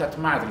contact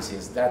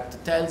matrices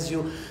that tells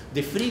you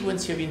the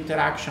frequency of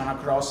interaction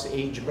across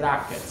age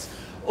brackets.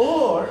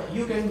 Or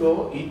you can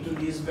go into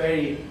this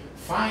very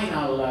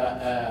final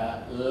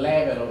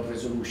level of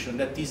resolution,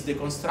 that is the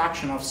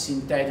construction of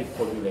synthetic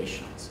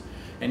populations.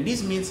 And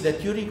this means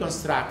that you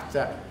reconstruct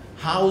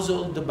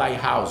household by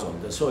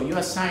household. So you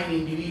assign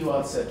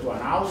individuals to an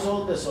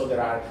household, so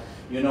there are,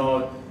 you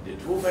know, the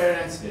two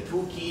parents, the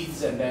two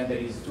kids, and then there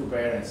is two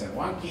parents and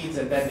one kid,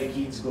 and then the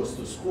kids goes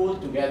to school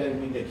together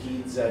with the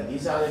kids,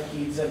 these other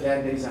kids, and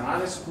then there is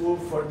another school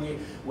for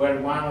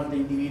where one of the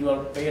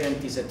individual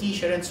parent is a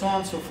teacher, and so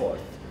on and so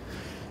forth.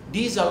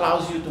 This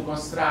allows you to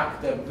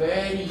construct a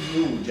very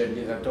huge,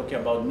 and I'm talking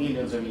about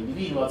millions of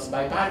individuals,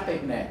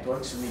 bipartite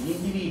networks with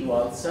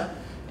individuals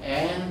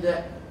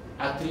and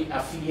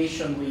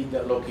affiliation with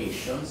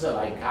locations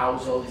like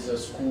households,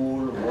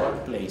 school,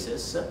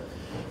 workplaces.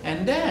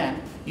 And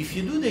then, if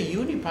you do the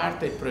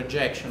unipartite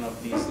projection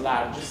of this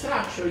large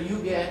structure, you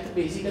get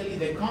basically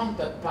the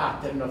contact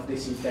pattern of the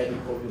synthetic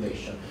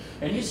population.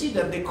 And you see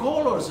that the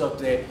colors of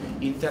the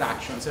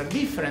interactions are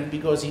different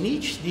because in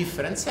each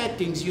different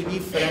settings you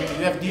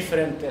have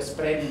different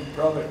spreading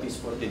properties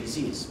for the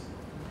disease.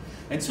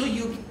 And so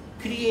you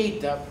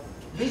create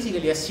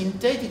basically a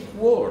synthetic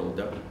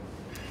world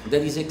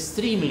that is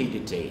extremely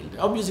detailed.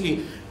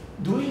 Obviously,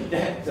 doing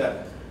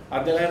that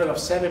at the level of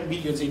 7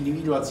 billion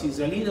individuals is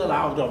a little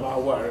out of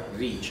our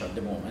reach at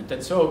the moment.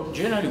 And so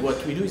generally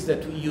what we do is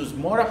that we use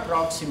more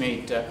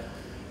approximate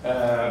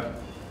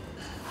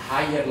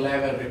higher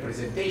level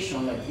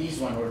representation like this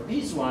one or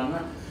this one,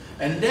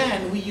 and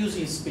then we use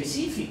in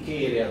specific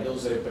area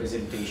those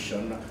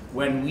representation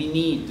when we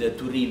need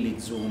to really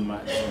zoom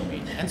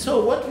in. And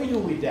so what we do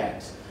with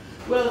that?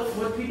 Well,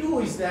 what we do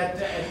is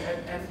that,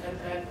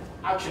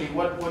 actually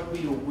what we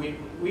do,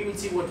 we will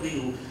see what we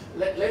do.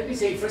 Let me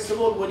say, first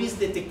of all, what is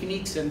the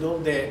techniques and all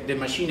the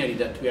machinery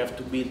that we have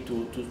to build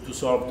to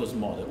solve those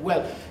models?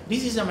 Well,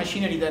 this is a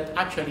machinery that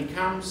actually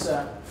comes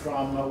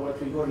from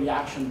what we call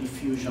reaction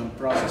diffusion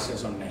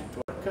processes on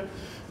network,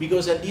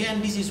 because at the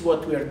end this is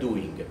what we are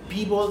doing.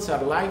 Peoples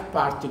are live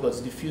particles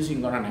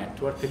diffusing on a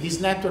network. This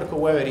network,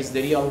 however, is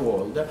the real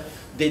world.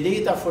 the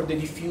data for the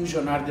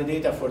diffusion are the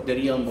data for the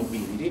real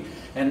mobility,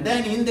 and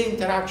then in the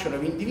interaction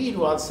of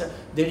individuals,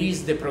 there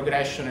is the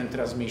progression and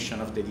transmission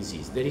of the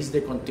disease. There is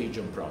the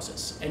contagion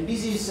process. And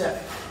this is,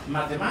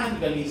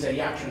 mathematically, is a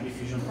reaction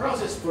diffusion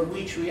process for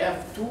which we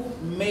have two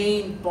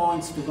main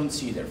points to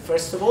consider.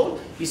 First of all,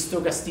 is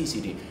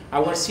stochasticity.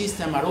 Our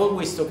systems are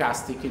always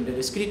stochastic in the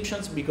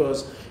descriptions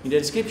because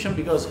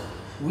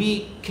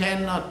we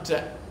cannot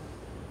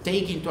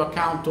take into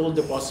account all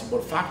the possible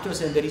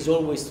factors, and there is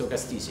always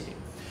stochasticity.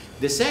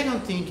 The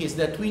second thing is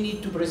that we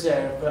need to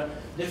preserve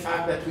the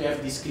fact that we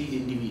have discrete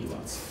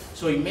individuals.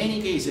 So in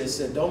many cases,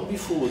 don't be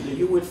fooled,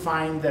 you will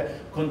find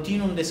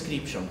continuum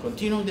description.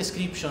 Continuum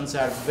descriptions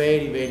are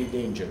very, very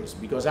dangerous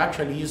because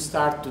actually you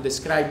start to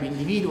describe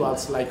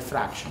individuals like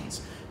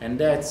fractions, and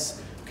that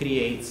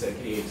creates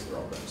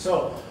problems.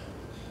 So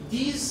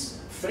this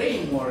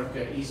framework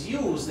is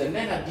used, and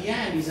then at the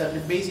end is at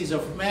the basis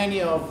of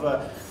many of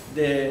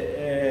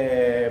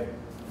the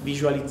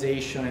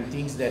visualization and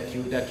things that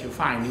you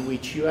find, in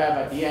which you have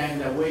at the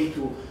end a way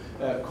to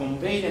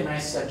convey the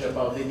message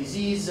about the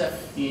disease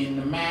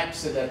in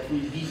maps that will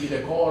give you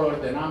the color,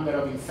 the number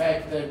of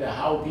infected,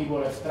 how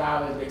people have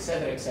traveled,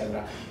 etc.,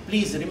 etc.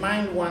 Please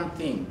remind one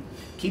thing,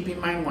 keep in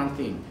mind one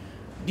thing.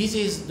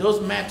 Those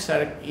maps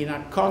are in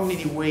a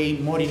cognitive way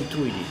more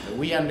intuitive.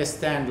 We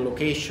understand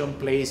location,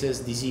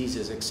 places,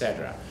 diseases,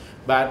 etc.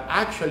 But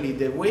actually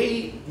the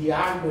way the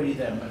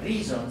algorithm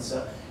reasons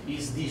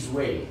is this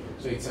way.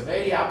 So it's a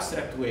very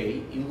abstract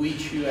way in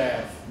which you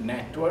have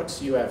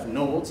networks, you have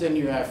nodes, and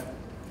you have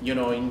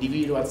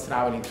individuals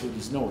traveling through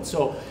these nodes.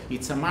 So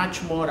it's a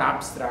much more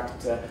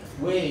abstract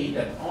way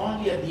that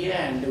only at the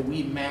end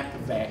we map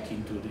back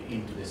into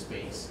the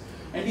space.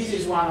 And this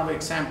is one of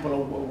example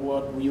of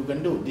what you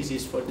can do. This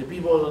is for the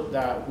people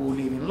who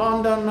live in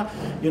London.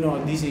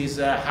 This is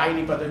a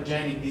highly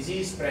pathogenic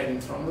disease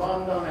spreading from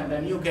London, and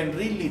then you can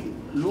really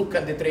look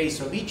at the trace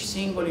of each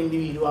single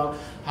individual,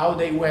 how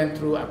they went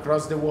through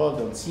across the world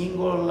on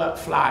single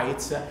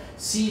flights,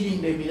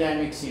 seeding the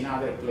epidemics in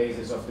other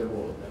places of the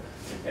world.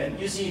 And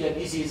you see that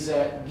this is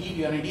give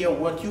you an idea of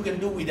what you can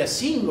do with a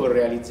single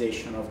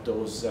realization of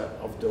those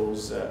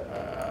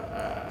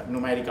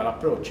numerical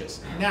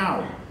approaches.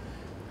 Now,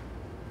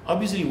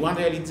 obviously, one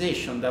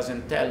realization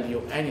doesn't tell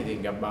you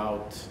anything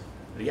about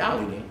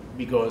reality,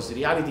 because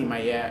reality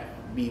might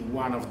be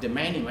one of the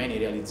many, many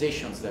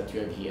realizations that you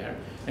have here.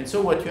 And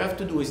so what you have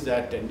to do is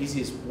that, and this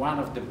is one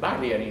of the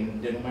barriers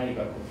in the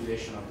numerical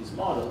computation of these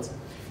models,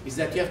 is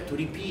that you have to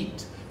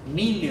repeat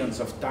millions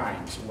of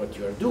times what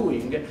you are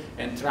doing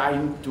and try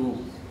to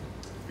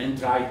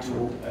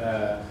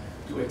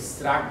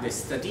extract the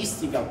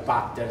statistical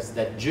patterns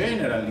that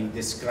generally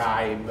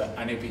describe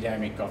an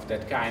epidemic of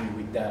that kind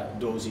with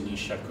those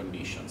initial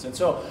conditions. And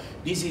so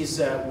this is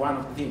one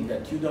of the things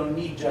that you don't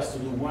need just to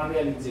do one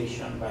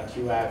realization, but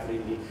you have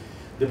really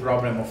the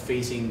problem of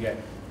facing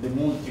the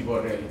multiple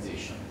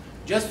realization.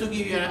 Just to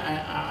give you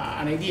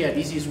an idea,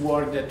 this is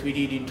work that we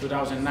did in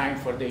 2009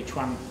 for the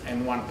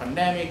H1N1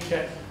 pandemic.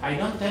 I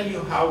don't tell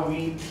you how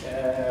we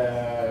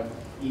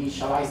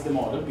initialized the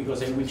model,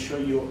 because I will show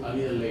you a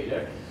little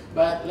later.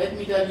 But let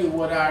me tell you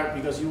what are,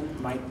 because you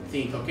might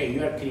think, okay,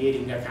 you are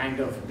creating a kind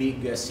of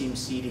big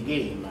SimCity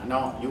game.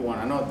 No, you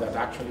want to know that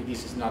actually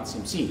this is not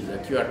SimCity,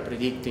 that you are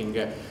predicting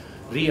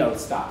real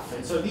stuff.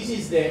 And so this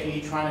is the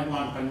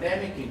H1N1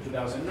 pandemic in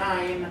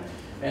 2009,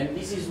 and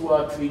this is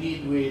what we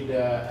did with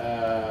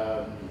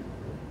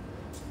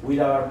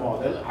our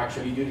model,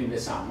 actually during the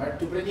summer,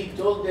 to predict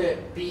all the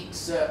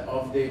peaks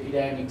of the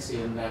epidemics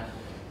in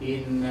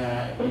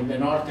the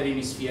northern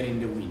hemisphere in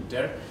the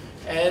winter.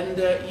 And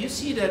you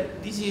see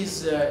that this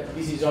is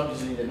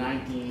obviously the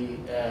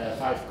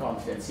 95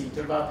 confidence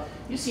interval.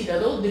 You see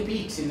that all the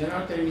peaks in the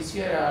northern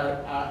hemisphere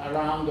are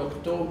around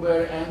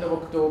October, end of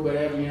October,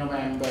 early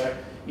November,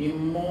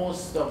 in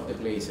most of the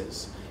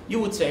places. You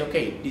would say,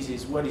 okay, this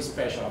is what is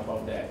special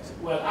about that.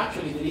 Well,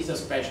 actually, there is a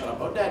special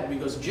about that,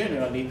 because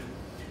generally,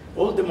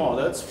 all the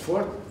models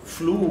for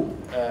flu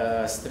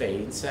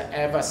strains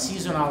have a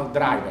seasonal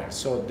driver.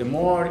 So the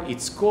more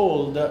it's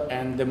cold,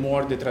 and the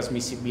more the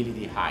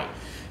transmissibility high.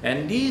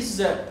 And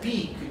this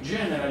peak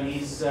generally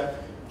is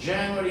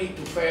January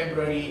to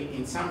February,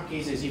 in some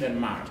cases even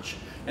March.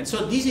 And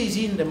so this is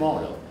in the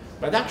model.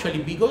 But actually,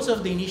 because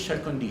of the initial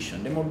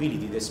condition, the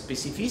mobility, the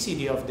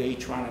specificity of the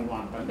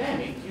H1N1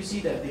 pandemic, you see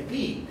that the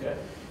peak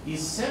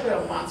is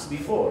several months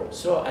before,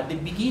 so at the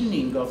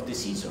beginning of the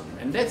season.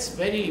 And that's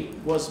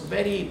was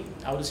very,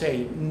 I would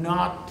say,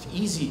 not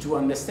easy to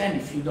understand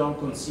if you don't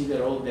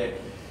consider all the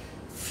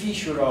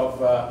feature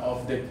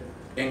of the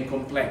and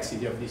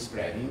complexity of this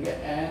spreading.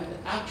 And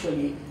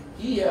actually,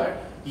 here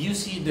you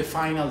see the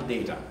final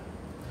data.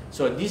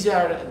 So these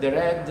are the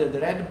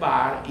red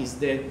bar is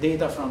the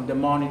data from the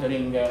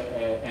monitoring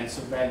and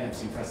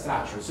surveillance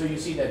infrastructure. So you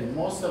see that in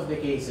most of the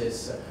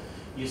cases,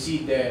 you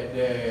see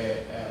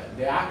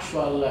the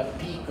actual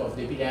peak of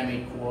the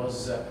epidemic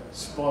was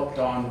spot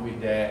on with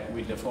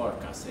the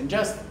forecast. And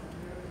just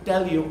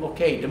tell you,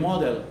 okay, the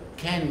model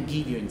can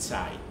give you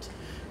insight,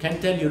 can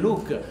tell you,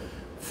 look,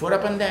 For a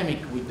pandemic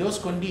with those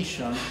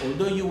conditions,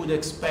 although you would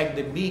expect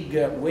the big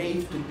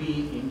wave to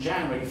be in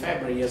January,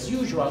 February as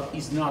usual,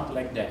 is not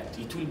like that.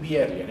 It will be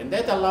earlier, and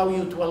that allows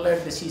you to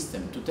alert the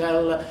system, to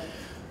tell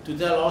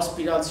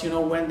hospitals, you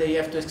know, when they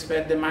have to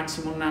expect the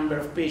maximum number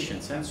of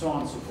patients, and so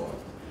on and so forth.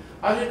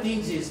 Other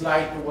things is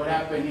like what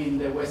happened in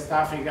the West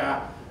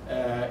Africa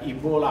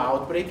Ebola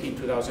outbreak in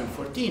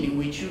 2014, in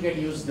which you can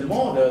use the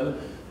model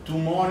to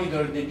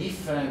monitor the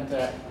different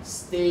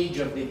stage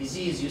of the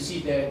disease. You see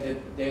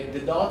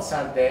the dots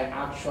are the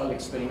actual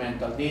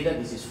experimental data.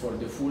 This is for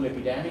the full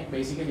epidemic,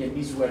 basically, and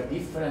these were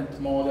different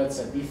models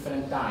at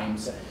different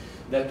times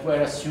that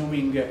were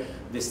assuming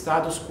the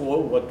status quo,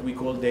 what we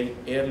call the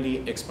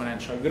early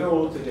exponential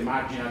growth, the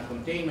marginal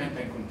containment,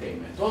 and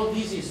containment. All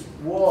this is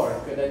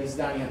work that is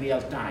done in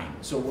real time.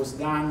 So it was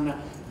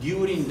done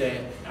during the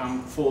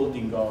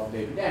unfolding of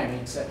the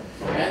epidemics,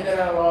 and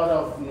there are a lot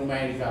of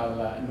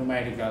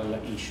numerical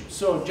issues.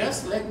 So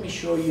just let me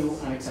show you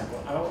an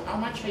example. How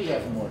much I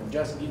have more?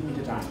 Just give me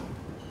the time.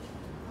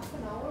 Half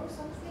an hour or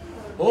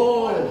something?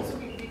 Oh! So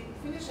we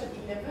finish at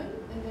 11,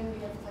 and then we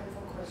have time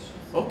for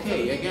questions.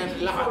 Okay,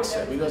 again, lax,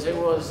 because it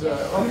was,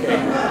 okay,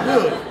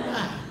 good.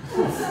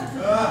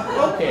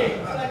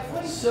 Okay, Like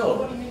 40, so,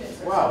 40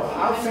 minutes. wow,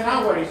 half an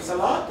hour, it's a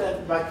lot,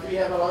 but we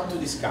have a lot to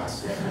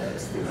discuss.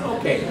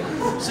 Okay,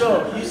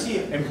 so you see,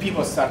 and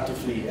people start to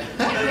flee.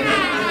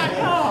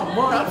 No,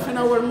 more, half an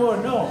hour more,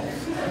 no.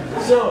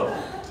 So,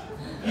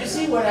 you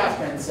see what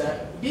happens.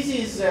 This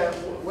is,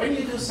 when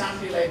you do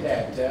something like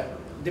that,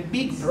 the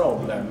big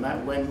problem,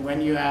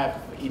 when you have,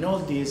 in all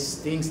these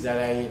things that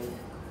I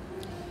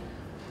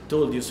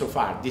told you so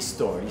far, this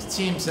story, it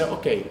seems,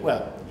 okay,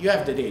 well, you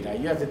have the data,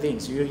 you have the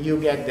things, you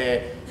get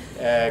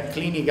the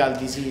clinical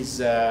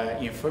disease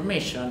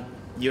information,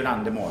 you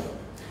run the model.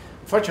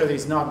 Fortunately,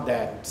 it's not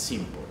that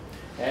simple.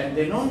 And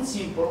the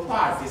non-simple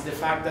part is the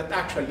fact that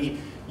actually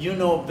you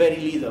know very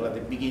little at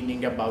the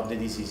beginning about the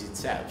disease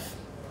itself.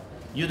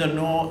 You don't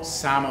know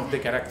some of the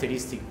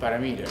characteristic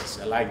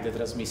parameters, like the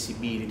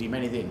transmissibility,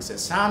 many things.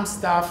 Some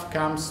stuff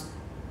comes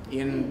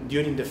in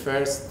during the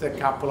first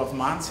couple of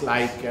months,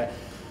 like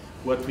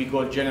what we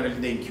call generally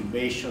the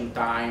incubation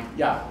time.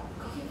 Yeah?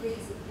 Coffee break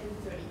is at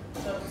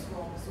 10:30, so it's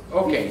small. So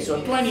Okay, so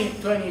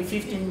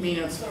 15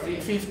 minutes,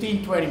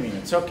 15, 20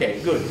 minutes.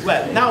 Okay, good.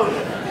 Well, now,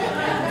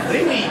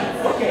 really,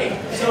 okay,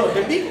 so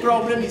the big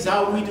problem is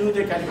how we do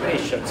the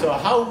calibration. So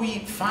how we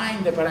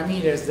find the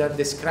parameters that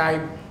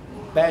describe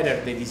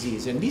better the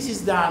disease. And this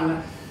is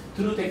done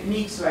through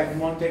techniques like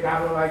Monte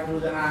Carlo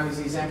likelihood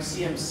analysis,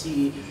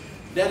 MCMC,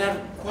 that are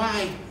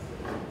quite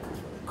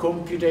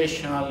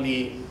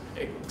computationally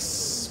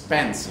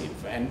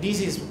expensive. And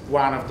this is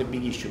one of the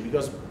big issues,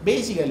 because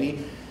basically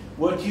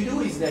what you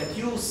do is that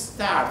you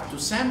start to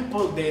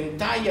sample the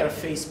entire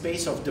phase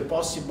space of the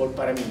possible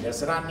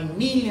parameters, running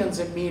millions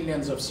and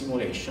millions of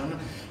simulations,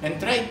 and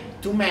try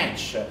to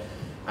match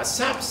a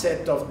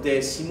subset of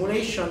the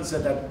simulations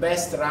that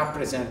best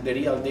represent the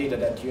real data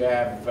that you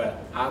have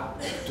up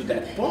to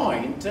that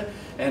point,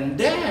 and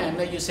then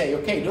you say,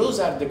 okay, those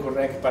are the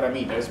correct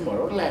parameters, more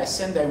or less,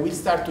 and then we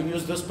start to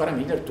use those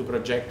parameters to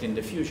project in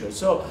the future.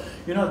 So,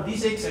 you know,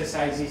 this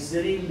exercise is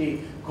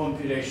really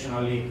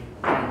computationally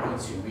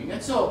time-consuming.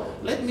 And so,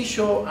 let me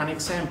show an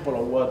example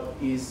of what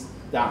is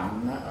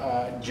done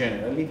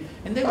generally,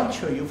 and then I'll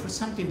show you for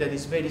something that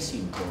is very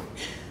simple.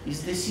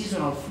 It's the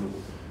seasonal flu.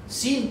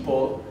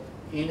 Simple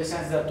in the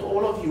sense that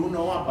all of you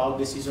know about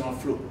the seasonal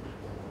flu.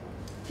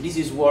 This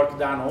is work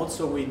done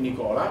also with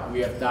Nicola.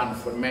 We have done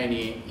for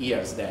many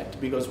years that,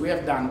 because we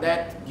have done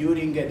that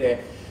during the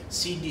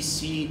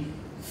CDC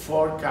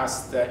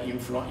forecast,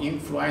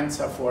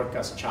 influenza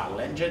forecast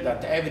challenge,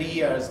 that every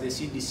year the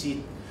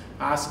CDC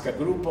asks a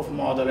group of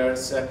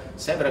modelers,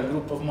 several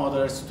group of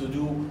modelers to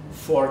do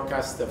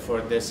forecast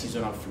for the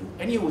seasonal flu.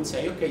 And you would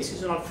say, okay,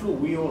 seasonal flu,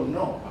 we all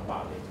know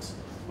about it,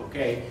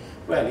 okay?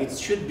 Well, it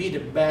should be the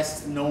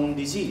best known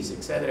disease,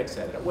 etc.,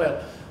 etc.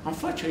 Well,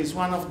 unfortunately, it's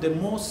one of the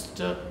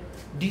most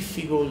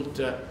difficult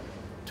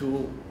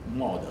to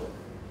model.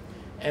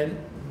 And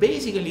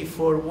basically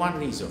for one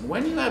reason.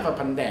 When you have a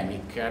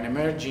pandemic, an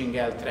emerging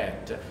health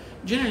threat,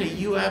 generally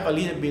you have a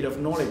little bit of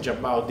knowledge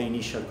about the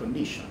initial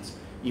conditions.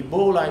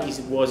 Ebola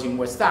was in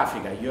West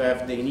Africa. You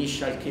have the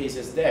initial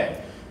cases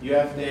there. You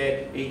have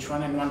the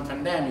H1N1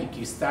 pandemic.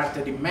 It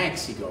started in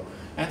Mexico,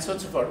 and so on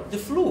and so forth. The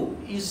flu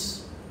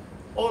is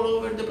all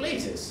over the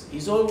places.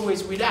 It's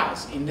always with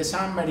us. In the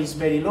summer it's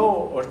very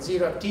low or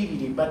zero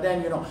activity, but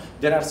then, you know,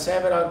 there are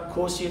several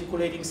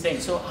co-circulating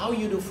strains. So how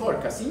you do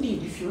forecast?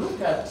 Indeed, if you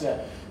look at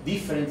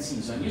different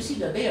seasons, you see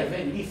that they are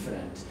very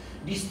different.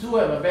 These two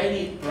have a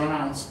very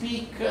pronounced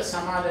peak.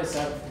 Some others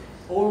are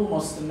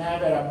almost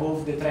never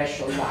above the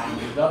threshold line.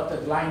 The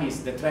dotted line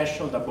is the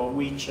threshold above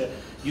which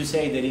you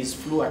say there is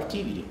flu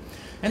activity.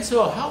 And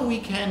so how we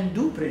can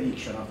do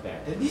prediction of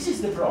that? And this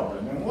is the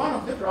problem. And one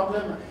of the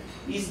problems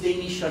is the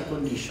initial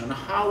condition,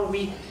 how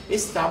we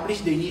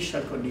establish the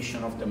initial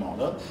condition of the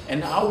model,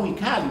 and how we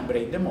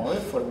calibrate the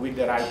model with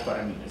the right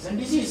parameters. And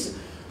this is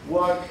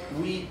what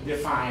we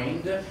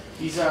defined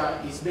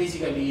is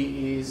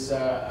basically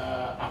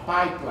a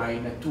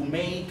pipeline to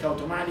make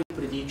automatic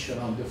prediction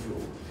on the flu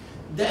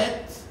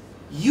that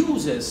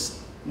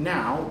uses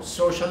now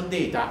social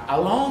data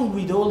along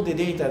with all the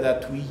data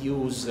that we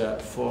use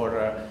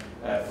for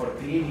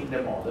creating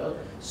the model,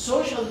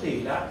 social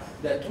data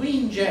that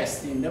we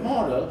ingest in the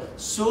model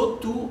so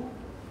to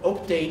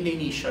obtain the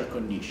initial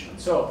condition.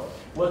 So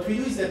what we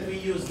do is that we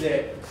use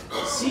the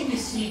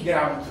CDC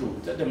ground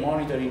truth, the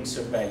monitoring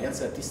surveillance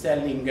that is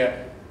telling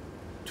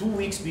 2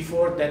 weeks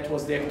before that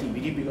was the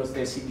activity, because the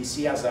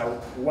CDC has a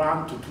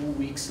 1 to 2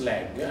 weeks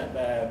lag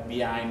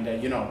behind,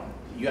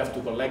 you have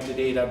to collect the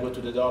data, go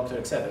to the doctor,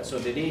 etc. So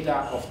the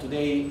data of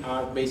today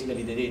are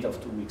basically the data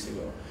of 2 weeks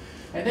ago.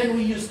 And then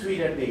we use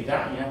Twitter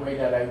data in a way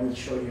that I will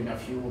show you in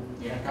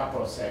a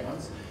couple of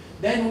seconds.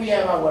 Then we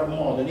have our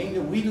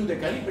modeling, we do the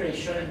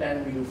calibration, and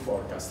then we do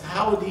forecast.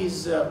 How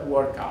these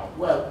work out?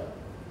 Well,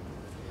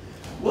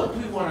 what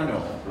we want to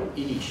know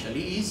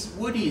initially is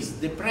what is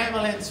the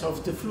prevalence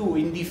of the flu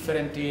in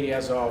different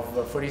areas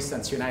of, for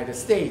instance, United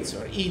States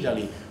or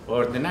Italy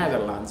or the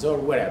Netherlands or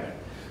wherever.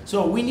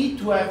 So we need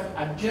to have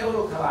a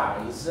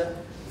geolocalized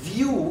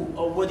view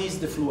of what is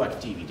the flu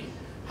activity.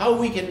 How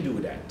we can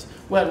do that?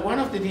 Well, one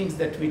of the things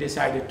that we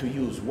decided to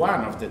use,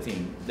 one of the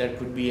things, there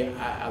could be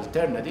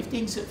alternative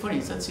things, for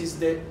instance, is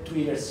the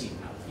Twitter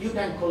signal. You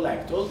can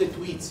collect all the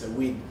tweets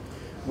with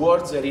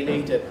words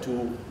related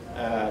to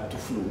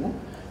flu,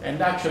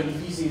 and actually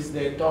this is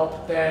the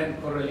top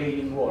 10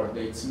 correlating word.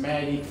 It's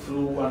medic,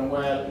 flu,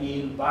 unwell,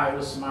 ill,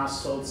 virus,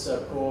 muscles,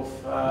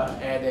 cough,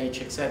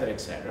 headache, etc.,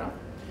 etc.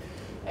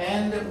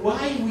 And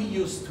why we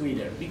use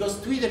Twitter? Because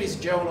Twitter is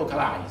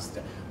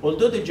geolocalized.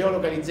 Although the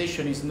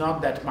geolocalization is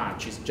not that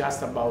much, it's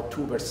just about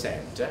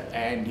 2%,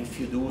 and if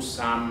you do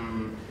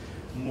some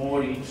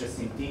more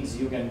interesting things,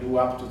 you can do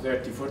up to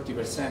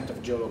 30–40%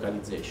 of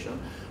geolocalization.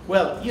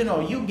 Well,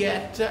 you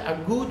get a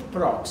good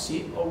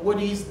proxy of what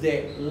is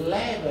the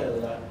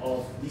level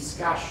of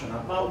discussion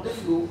about the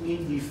flu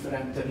in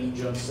different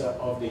regions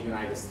of the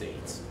United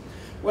States.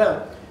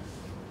 Well,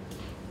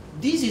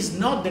 this is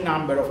not the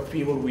number of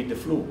people with the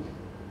flu.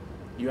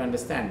 You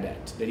understand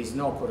that. There is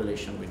no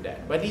correlation with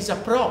that. But it's a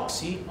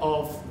proxy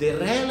of the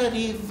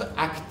relative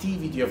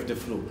activity of the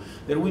flu.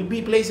 There will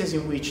be places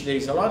in which there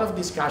is a lot of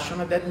discussion,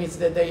 and that means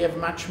that they have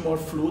much more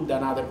flu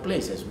than other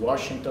places,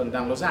 Washington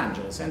than Los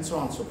Angeles, and so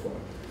on and so forth.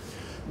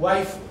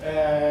 Why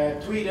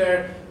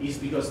Twitter is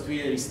because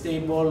Twitter is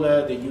stable,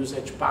 the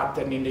usage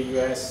pattern in the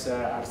US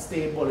are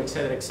stable,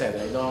 etc.,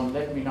 etc.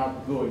 Let me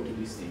not go into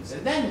these things.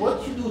 And then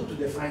what you do to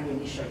define the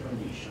initial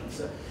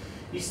conditions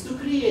is to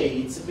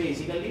create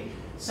basically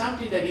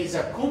something that is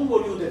a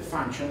convoluted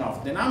function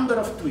of the number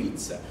of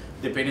tweets,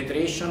 the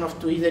penetration of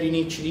Twitter in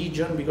each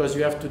region, because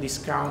you have to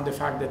discount the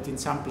fact that in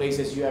some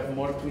places you have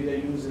more Twitter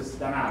users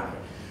than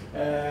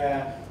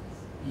others.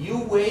 You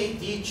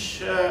weight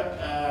each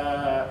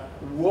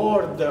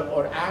word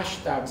or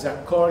hashtags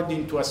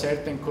according to a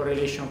certain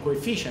correlation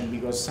coefficient,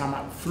 because some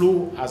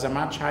flu has a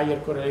much higher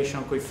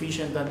correlation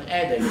coefficient than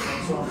headache,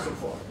 and so on and so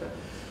forth.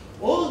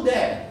 All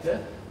that,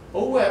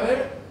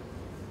 however,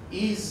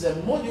 is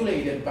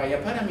modulated by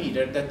a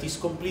parameter that is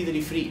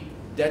completely free.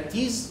 That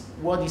is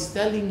what is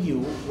telling you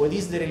what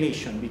is the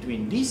relation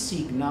between this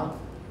signal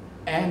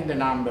and the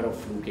number of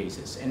flu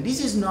cases. And this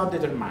is not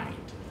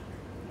determined,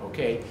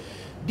 okay?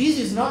 This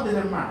is not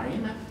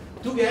determined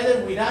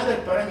together with other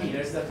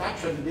parameters that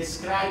actually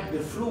describe the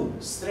flu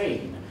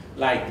strain,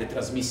 like the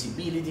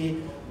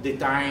transmissibility, the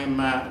time,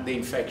 the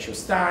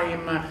infectious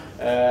time,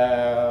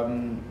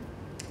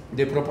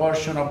 the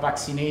proportion of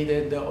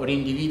vaccinated or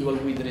individual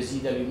with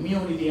residual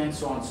immunity, and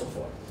so on and so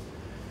forth.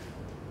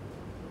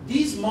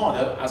 This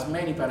model has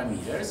many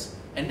parameters,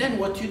 and then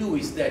what you do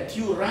is that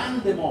you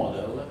run the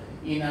model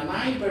in an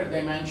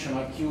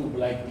hyperdimensional cube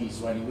like this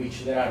one, in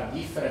which there are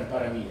different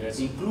parameters,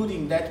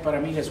 including that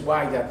parameters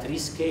y that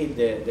rescale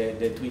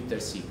the Twitter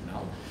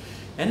signal,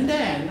 and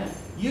then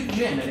you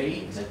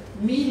generate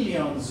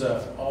millions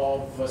of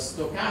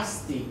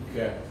stochastic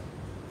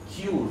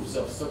cubes,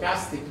 of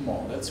stochastic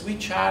models,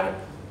 which are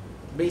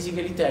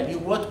basically tell you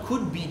what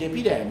could be the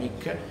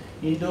epidemic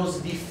in those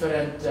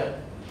different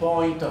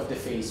points of the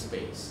phase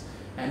space.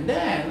 And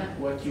then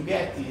what you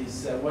get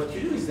is, what you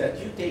do is that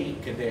you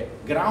take the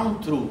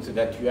ground truth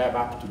that you have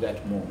up to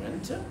that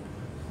moment,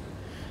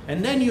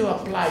 and then you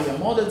apply a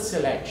model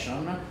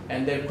selection,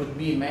 and there could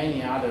be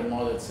many other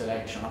model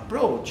selection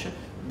approach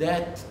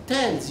that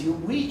tells you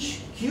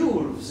which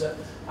curves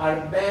are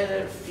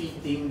better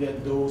fitting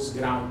those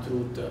ground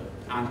truth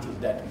until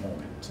that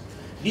moment.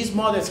 These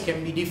models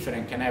can be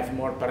different, can have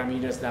more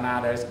parameters than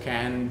others,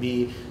 can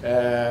be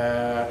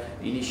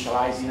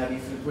initialized in a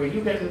different way.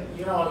 You can,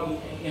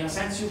 in a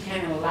sense, you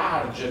can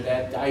enlarge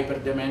that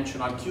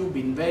hyperdimensional cube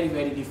in very,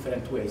 very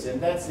different ways.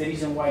 And that's the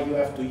reason why you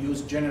have to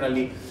use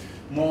generally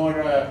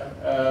more,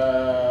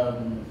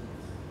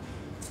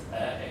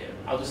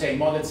 how to say,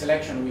 model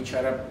selection, which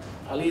are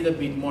a little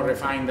bit more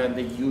refined than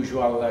the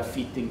usual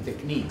fitting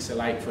techniques,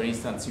 like, for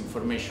instance,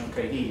 information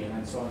criterion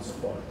and so on and so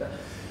forth.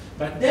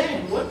 But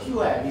then what you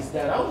have is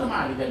that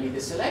automatically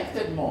the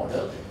selected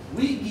model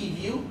will give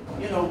you,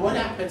 what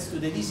happens to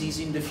the disease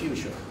in the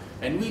future.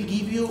 And will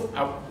give you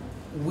a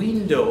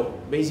window,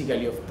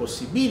 basically, of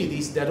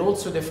possibilities that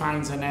also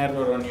defines an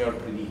error on your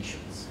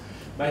predictions.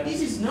 But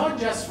this is not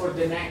just for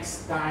the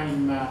next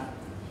time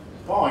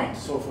point,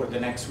 so for the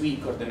next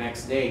week or the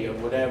next day or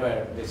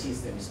whatever the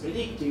system is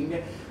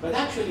predicting, but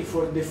actually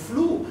for the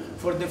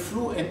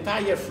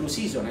entire flu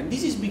season. And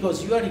this is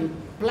because you are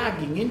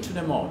plugging into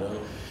the model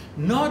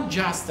not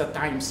just a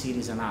time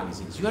series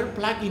analysis, you are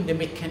plugging the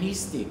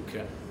mechanistic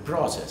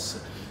process.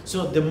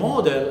 So the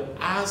model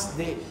has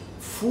the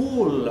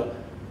full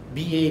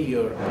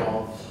behavior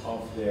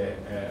of the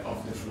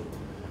flu.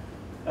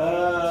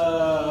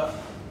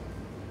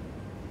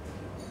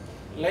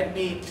 Let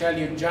me tell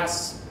you,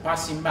 just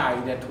passing by,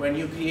 that when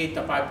you create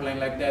a pipeline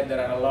like that,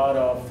 there are a lot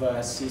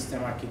of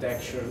system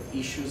architecture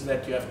issues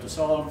that you have to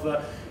solve.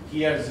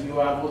 Here you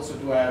have also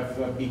to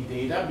have big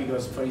data,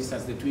 because for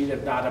instance the Twitter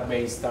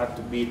database starts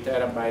to be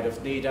terabyte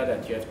of data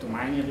that you have to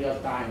mine in real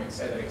time,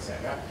 etc.,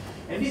 etc.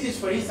 And this is,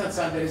 for instance,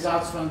 the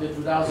results from the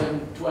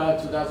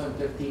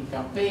 2012-2013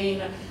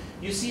 campaign.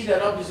 You see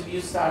that obviously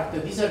you start,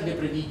 these are the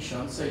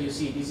predictions. So you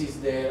see this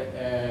is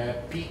the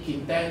peak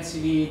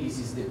intensity, this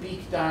is the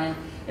peak time,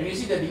 and you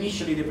see that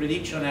initially the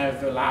prediction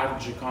have a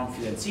large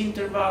confidence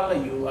interval.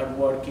 You are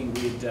working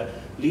with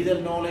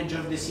little knowledge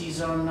of the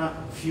season,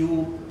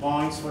 few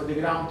points for the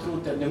ground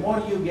truth, and the more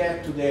you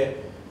get to the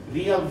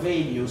real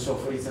value, so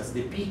for instance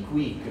the peak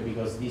week,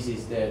 because this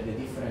is the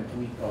different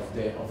week of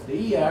the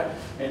year,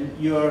 and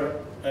your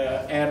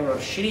error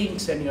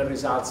shrinks and your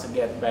results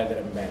get better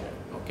and better.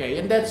 Okay,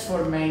 and that's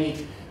for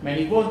many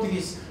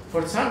quantities.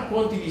 For some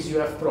quantities you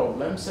have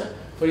problems.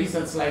 For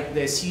instance, like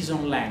the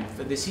season length.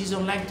 The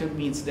season length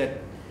means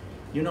that,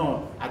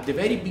 at the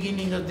very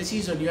beginning of the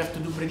season you have to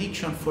do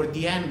prediction for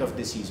the end of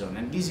the season,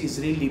 and this is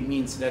really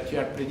means that you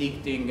are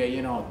predicting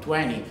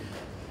 20,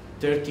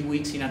 30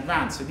 weeks in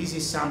advance. So this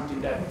is something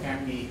that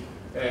can be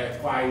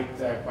quite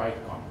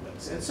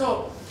complex. And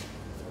so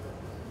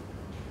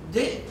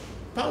the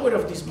power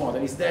of this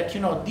model is that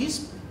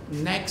this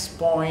next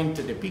point,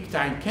 the peak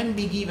time, can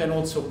be given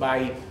also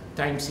by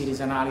time series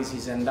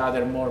analysis and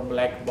other more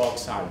black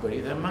box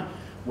algorithm,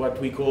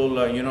 what we call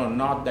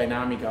not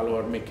dynamical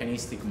or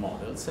mechanistic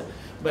models.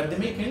 But the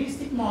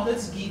mechanistic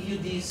models give you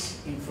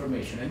this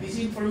information, and this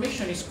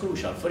information is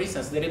crucial. For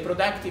instance, the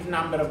reproductive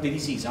number of the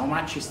disease, how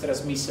much is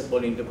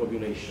transmissible in the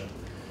population,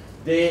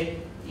 the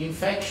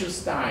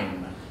infectious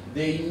time,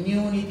 the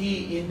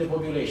immunity in the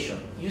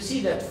population. You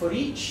see that for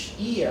each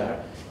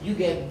year you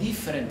get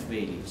different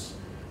values.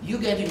 You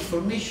get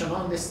information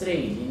on the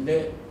strain. In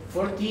the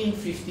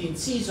 14-15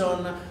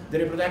 season, the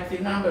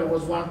reproductive number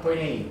was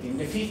 1.8. In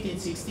the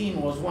 15-16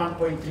 was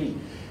 1.3.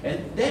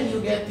 And then you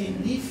get in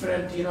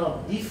different,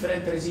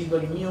 different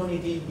residual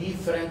immunity,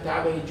 different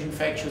average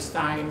infectious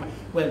time.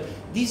 Well,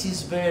 this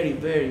is very,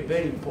 very,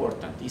 very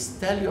important. It's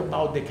tell you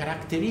about the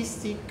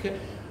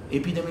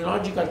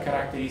epidemiological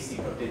characteristic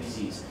of the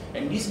disease.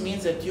 And this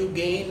means that you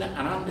gain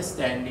an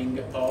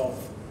understanding of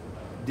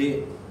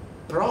the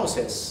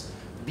process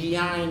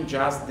behind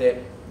just the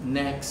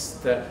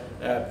next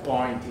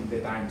point in the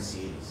time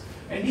series.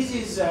 And this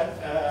is,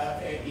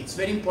 it's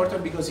very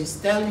important because it's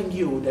telling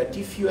you that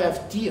if you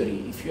have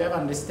theory, if you have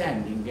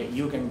understanding,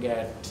 you can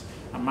get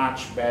a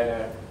much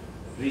better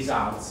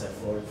results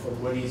for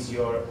what is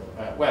your,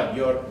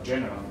 your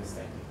general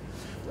understanding.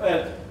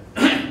 Well,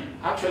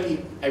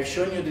 actually, I've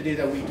shown you the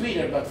data with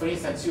Twitter, but for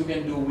instance, you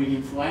can do with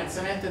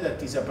InfluenzaNet,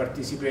 that is a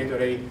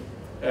participatory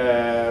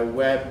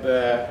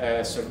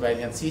web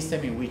surveillance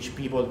system in which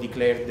people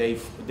declare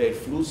their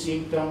flu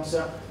symptoms,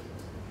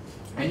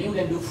 and you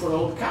can do for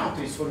all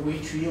countries, for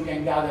which you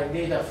can gather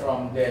data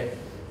from the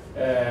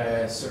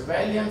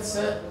surveillance,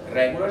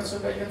 regular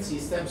surveillance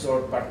systems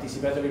or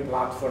participatory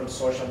platforms,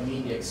 social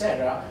media,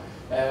 etc.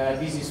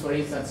 This is, for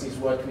instance, is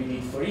what we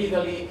did for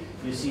Italy.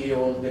 You see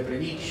all the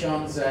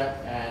predictions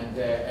and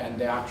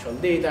the actual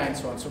data and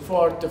so on and so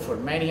forth for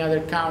many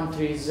other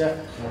countries.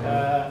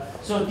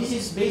 So this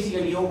is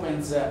basically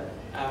opens a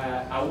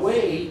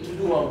way to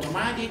do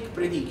automatic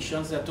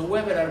predictions that,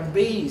 however, are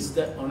based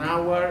on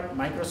our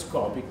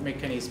microscopic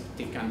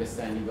mechanistic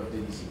understanding of the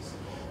disease.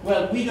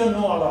 Well, we don't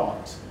know a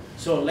lot.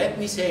 So let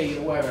me say,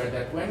 however,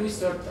 that when we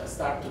start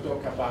to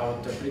talk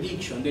about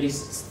prediction, there is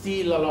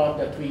still a lot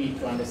that we need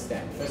to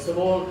understand. First of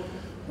all,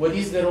 what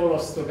is the role of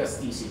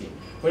stochasticity?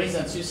 For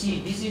instance, you see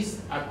this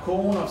is a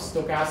cone of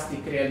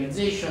stochastic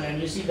realization,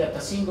 and you see that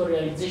a single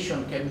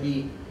realization can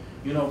be,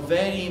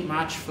 very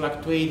much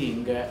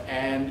fluctuating,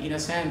 and in a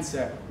sense,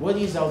 what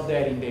is out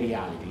there in the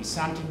reality? Is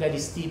something that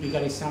is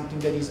typical, is something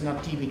that is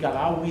not typical?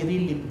 How we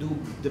really do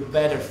the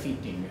better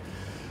fitting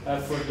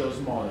for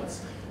those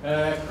models?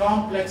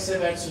 Complex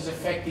versus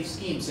effective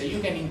schemes. You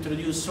can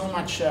introduce so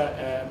much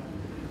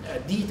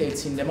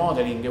details in the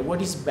modeling.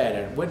 What is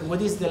better?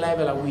 What is the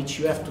level at which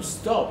you have to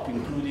stop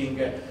including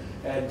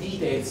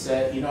details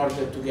in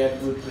order to get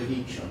good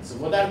predictions.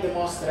 What are the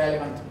most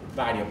relevant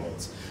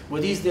variables?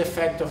 What is the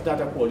effect of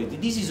data quality?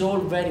 This is all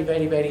very,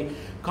 very, very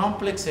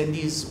complex and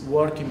is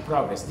work in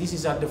progress. This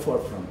is at the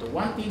forefront.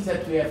 One thing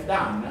that we have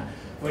done,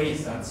 for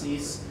instance,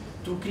 is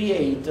to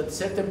create at a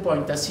certain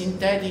point a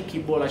synthetic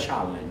Ebola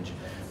challenge.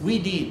 We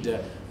did,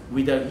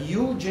 with a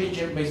huge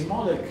agent-based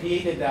model,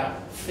 created a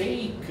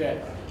fake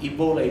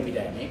Ebola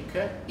epidemic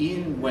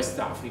in West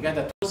Africa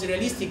that was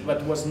realistic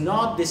but was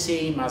not the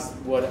same as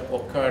what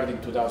occurred in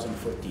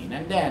 2014.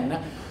 And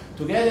then,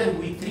 together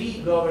with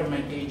 3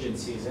 government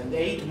agencies and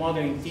 8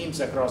 modeling teams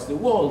across the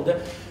world,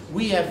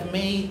 we have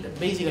made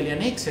basically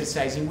an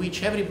exercise in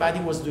which everybody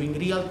was doing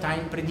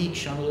real-time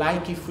prediction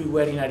like if we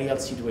were in a real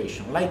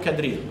situation, like a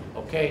drill,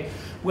 okay?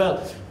 Well,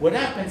 what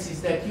happens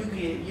is that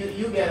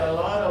you get a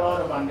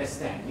lot of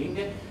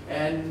understanding,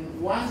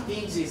 and one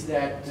thing is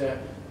that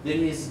there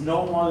is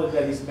no model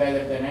that is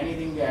better than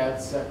anything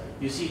else.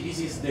 You see, this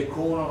is the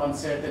cone of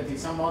uncertainty.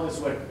 Some models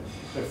were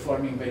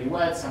performing very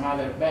well, some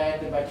other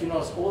bad, but you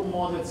know, all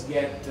models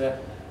get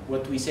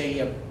what we say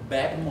a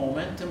bad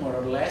moment, more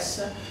or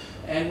less.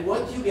 And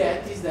what you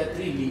get is that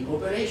really,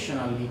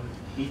 operationally,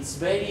 it's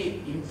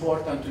very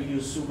important to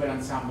use super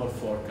ensemble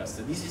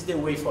forecast. This is the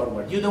way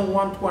forward. You don't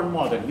want one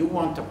model, you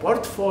want a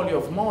portfolio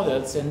of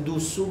models and do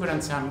super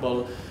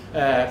ensemble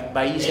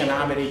Bayesian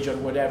average or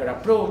whatever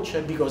approach,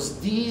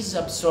 because these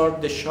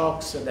absorb the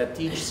shocks that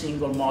each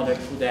single model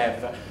could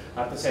have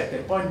at a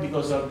certain point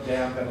because of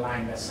their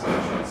underlying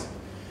assumptions.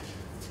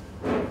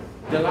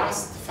 The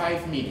last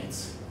 5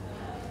 minutes.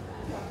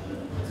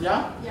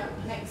 Yeah? Yeah,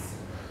 next.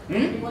 Hmm?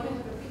 We want to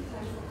have a big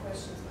time for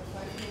questions, but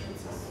 5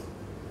 minutes is...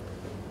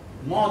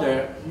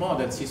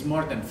 Models is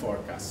more than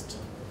forecast.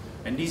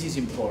 And this is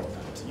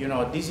important. You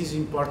know, this is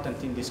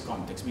important in this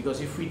context,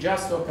 because if we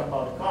just talk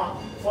about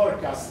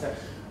forecast,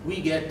 we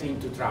get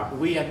into trouble.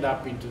 We end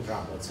up into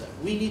troubles.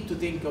 We need to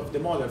think of the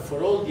model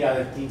for all the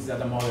other things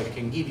that a model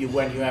can give you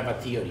when you have a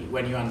theory,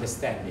 when you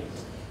understand it.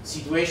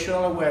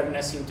 Situational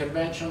awareness,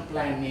 intervention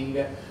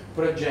planning,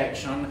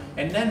 projection,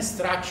 and then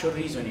structural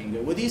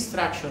reasoning. What is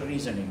structural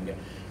reasoning?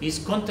 Is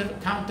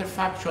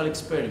counterfactual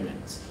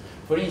experiments.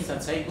 For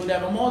instance, I could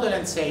have a model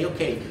and say,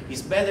 okay,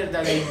 it's better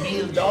that I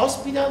build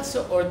hospitals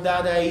or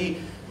that I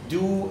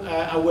do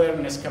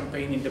awareness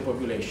campaign in the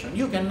population.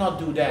 You cannot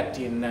do that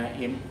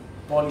in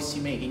policy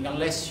making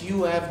unless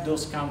you have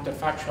those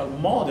counterfactual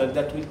models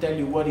that will tell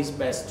you what is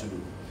best to do.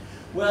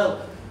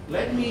 Well,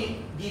 let me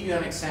give you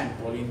an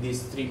example in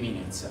these 3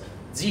 minutes.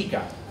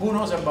 Zika. Who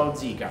knows about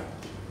Zika?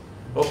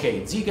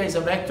 Okay, Zika is a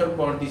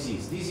vector-borne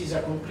disease. This is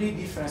a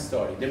completely different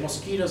story. The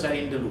mosquitoes are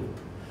in the loop.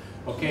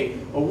 Okay,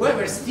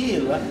 however,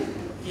 still,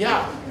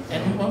 yeah,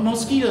 and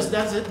mosquitoes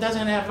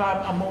doesn't have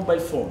a mobile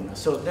phone,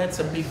 so that's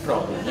a big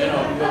problem, you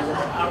know,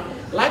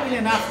 because luckily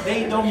enough,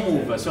 they don't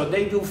move, so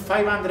they do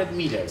 500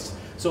 meters.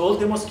 So all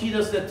the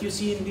mosquitoes that you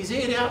see in this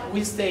area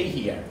will stay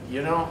here,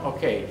 you know,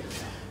 okay.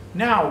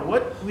 Now,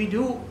 what we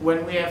do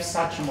when we have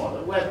such a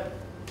model? Well,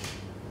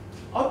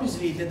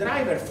 obviously the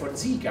driver for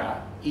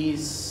Zika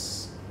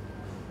is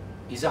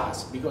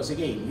us, because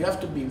again, you have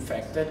to be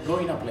infected, go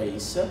in a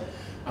place,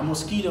 a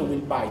mosquito will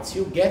bite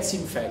you, gets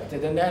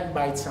infected, and then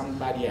bites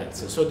somebody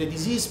else. So the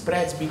disease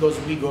spreads because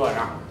we go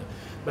around.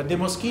 But the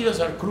mosquitoes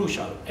are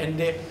crucial,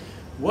 and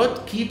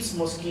what keeps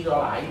mosquito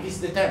alive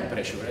is the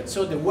temperature, and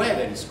so the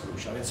weather is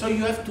crucial. And so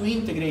you have to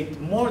integrate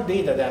more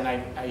data than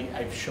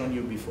I've shown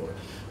you before.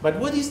 But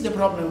what is the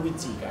problem with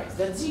Zika? Is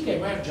that Zika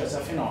emerged as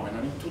a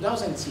phenomenon in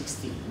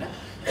 2016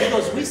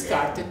 because we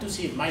started to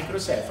see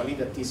microcephaly,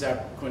 that is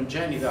a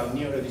congenital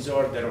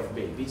neurodisorder of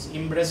babies,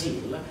 in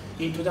Brazil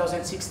in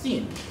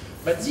 2016.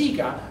 But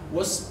Zika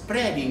was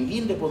spreading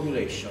in the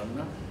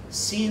population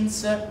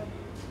since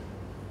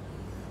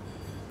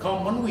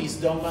common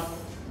wisdom,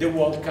 the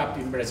World Cup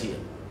in Brazil,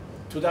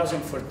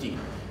 2014.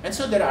 And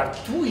so there are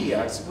 2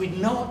 years with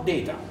no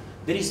data.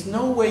 There is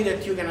no way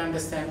that you can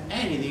understand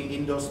anything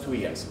in those 2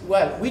 years.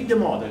 Well, with the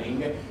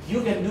modeling,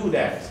 you can do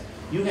that.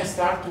 You can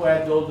start to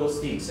add all those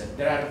things.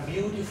 There are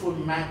beautiful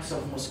maps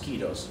of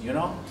mosquitoes, you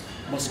know?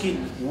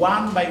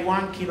 1 by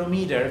 1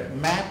 kilometer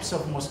maps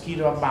of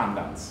mosquito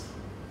abundance.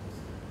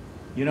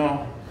 You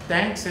know,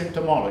 thanks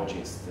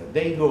entomologists.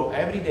 They go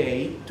every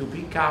day to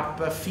pick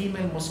up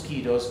female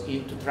mosquitoes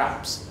into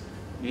traps.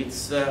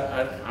 It's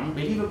an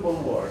unbelievable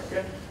work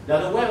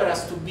that, however,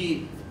 has to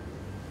be,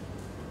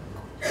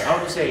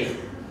 how to say,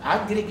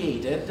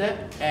 aggregated,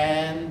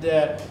 and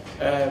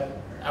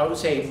I would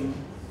say,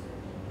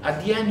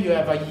 at the end you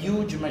have a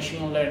huge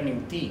machine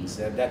learning teams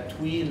that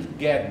will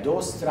get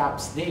those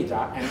traps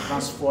data and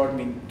transform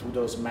into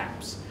those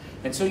maps.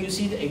 And so you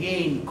see,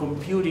 again,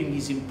 computing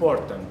is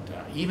important.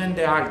 Even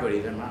the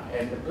algorithm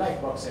and the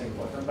black box are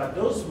important, but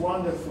those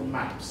wonderful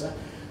maps,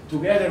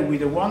 together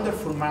with the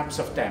wonderful maps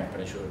of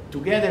temperature,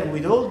 together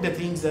with all the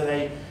things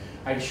that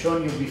I've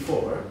shown you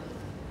before,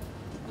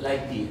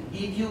 like this,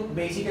 give you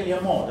basically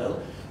a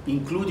model,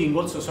 including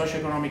also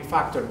socioeconomic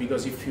factor,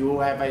 because if you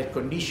have air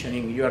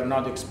conditioning, you are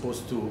not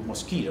exposed to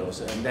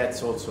mosquitoes, and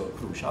that's also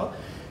crucial.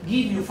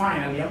 Give you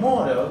finally a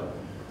model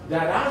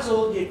that has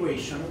all the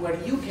equation where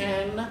you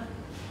can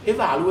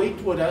evaluate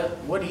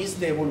what is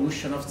the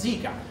evolution of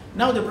Zika.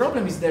 Now the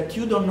problem is that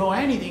you don't know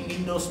anything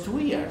in those 2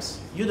 years.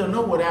 You don't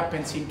know what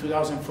happens in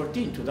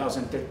 2014,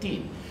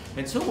 2013.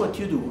 And so what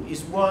you do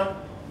is what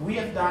we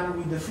have done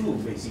with the flu,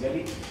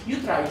 basically. You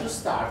try to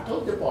start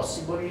all the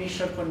possible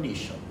initial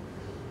conditions.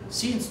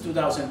 Since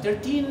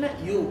 2013,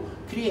 you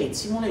create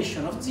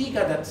simulation of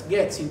Zika that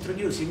gets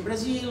introduced in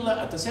Brazil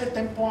at a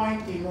certain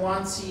point in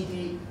one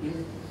city,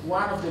 in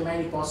one of the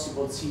many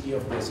possible cities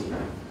of Brazil,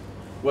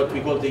 what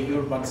we call the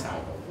urban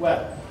cycle.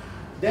 Well,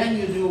 then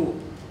you do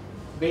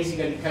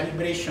basically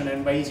calibration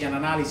and Bayesian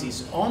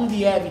analysis on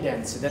the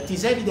evidence that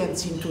is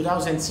evidence in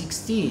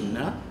 2016,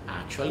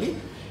 actually,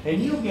 and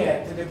you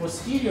get the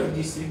posterior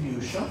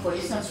distribution, for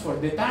instance, for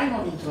the time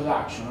of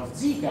introduction of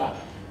Zika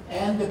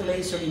and the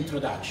place of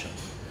introduction.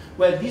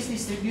 Well, this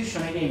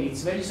distribution, again,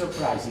 it's very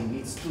surprising.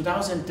 It's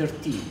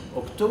 2013,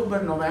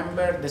 October,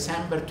 November,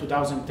 December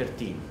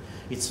 2013.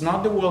 It's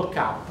not the World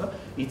Cup,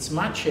 it's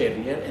much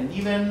earlier, and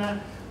even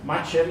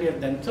much earlier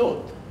than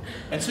thought.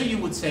 And so you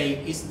would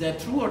say, is that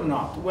true or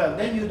not? Well,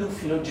 then you do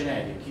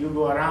phylogenetic. You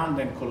go around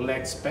and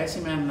collect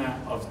specimen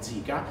of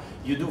Zika,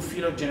 you do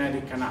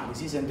phylogenetic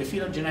analysis, and the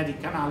phylogenetic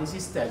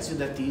analysis tells you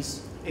that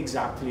is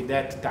exactly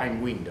that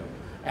time window,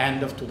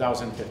 end of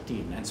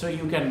 2013. And so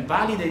you can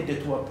validate the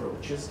two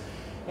approaches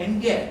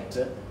and get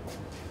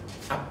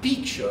a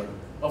picture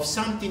of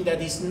something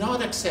that is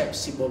not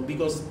accessible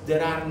because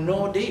there are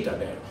no data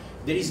there.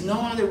 There is no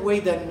other way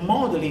than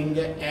modeling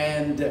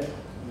and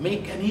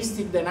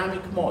mechanistic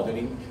dynamic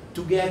modeling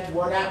to get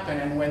what happened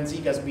and when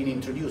Zika has been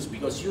introduced,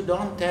 because you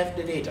don't have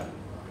the data.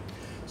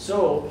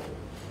 So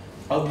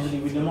obviously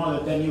with the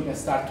model then you can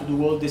start to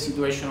do all the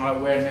situational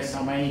awareness,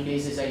 how many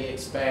cases I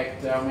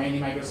expect, how many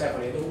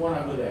microcephaly. I don't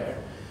want to go there.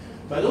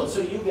 But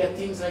also you get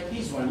things like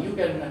this one. You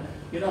can,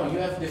 you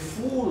have the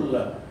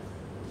full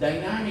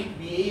dynamic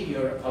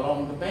behavior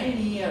along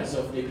many years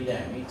of the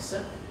epidemics,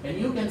 and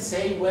you can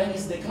say when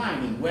it's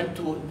declining,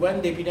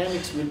 when the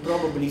epidemics will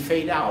probably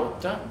fade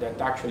out.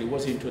 That actually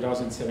was in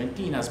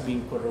 2017, has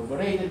been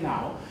corroborated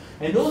now,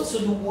 and also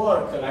do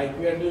work like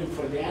we are doing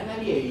for the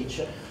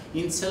NIH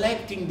in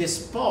selecting the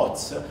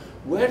spots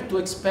where to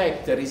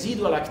expect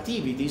residual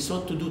activity,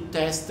 so to do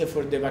tests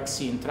for the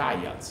vaccine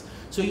trials.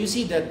 So you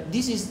see that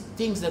this is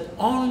things that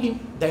only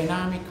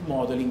dynamic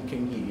modeling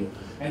can give you.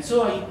 And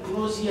so I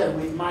close here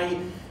with my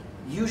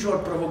usual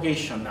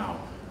provocation now.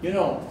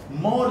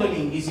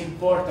 Modeling is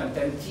important,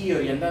 and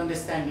theory and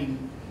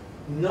understanding,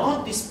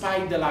 not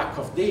despite the lack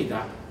of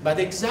data, but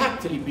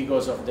exactly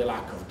because of the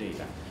lack of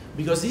data.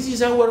 Because this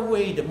is our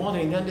way, the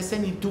modeling, the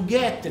understanding, to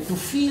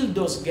fill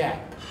those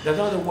gaps that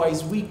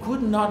otherwise we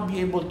could not be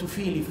able to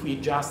fill if we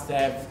just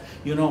have,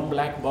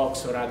 black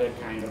box or other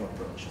kind of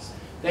approaches.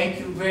 Thank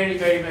you very,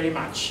 very, very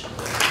much.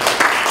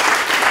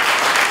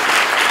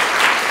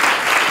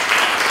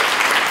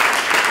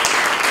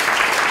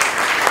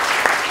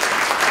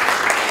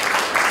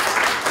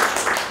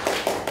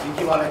 Thank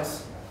you,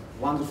 Alex.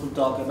 Wonderful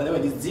talk. By the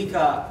way, this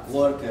Zika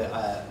work,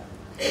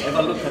 have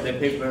a look at the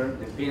paper,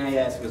 the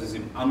PNIS, because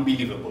it's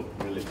unbelievable,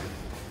 really.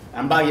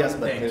 I'm biased,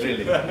 but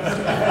really.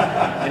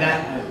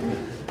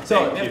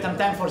 So, we have some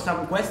time for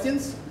some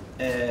questions.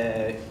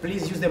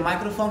 Please use the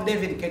microphone.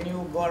 David, can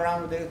you go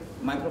around the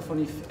microphone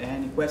if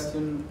any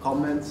question,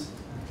 comments?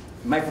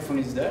 Microphone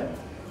is there.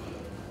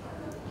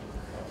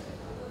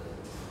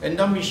 And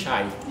don't be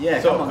shy.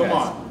 Yeah, so come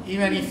on.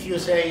 Even if you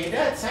say,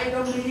 that's, I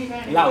don't believe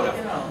anything. Louder.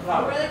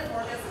 Louder.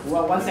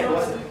 Well, one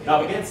second.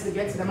 No, gets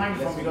the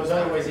microphone, because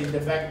otherwise in the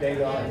back they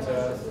don't.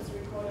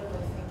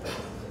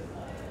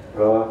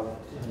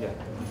 Yeah.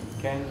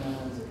 Can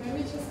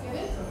we just get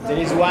it? There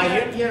is one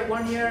here,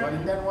 one here,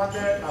 and then one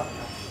there. Up.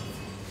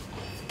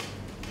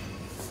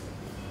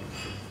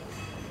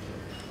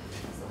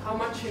 So how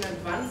much in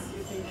advance do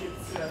you think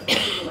it's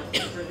possible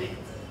to predict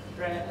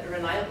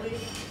reliably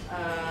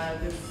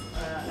this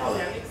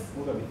epidemics?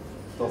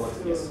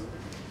 Yes.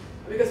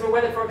 Because for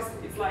weather forecast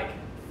it's like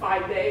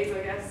 5 days,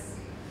 I guess.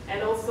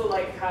 And also,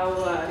 like, how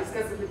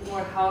discuss a bit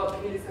more how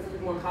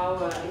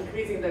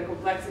increasing the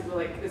complexity,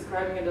 like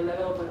describing at the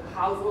level of a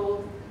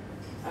household,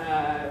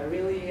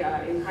 really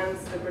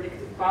enhance the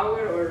predictive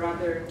power, or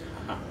rather?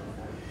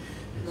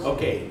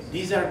 Okay,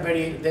 these are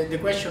very. The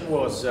question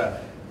was,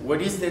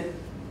 what is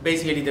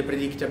basically the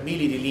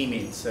predictability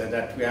limits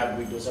that we have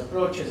with those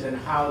approaches, and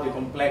how the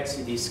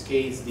complexity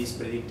scales these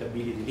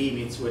predictability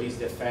limits? What is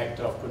the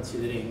effect of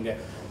considering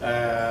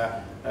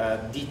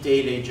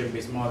detailed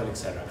agent-based model,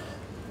 etc.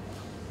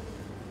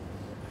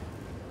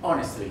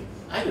 Honestly,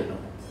 I don't know.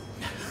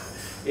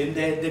 And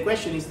the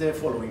question is the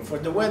following. For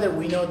the weather,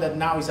 we know that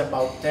now is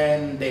about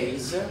 10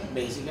 days.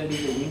 Basically,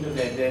 the window,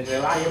 the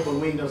reliable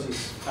windows is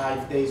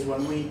 5 days,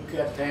 1 week,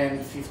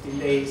 10, 15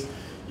 days.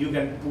 You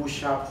can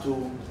push up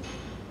to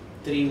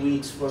 3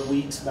 weeks, 4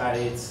 weeks, but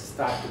it's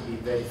start to be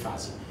very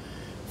fuzzy.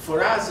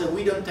 For us,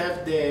 we don't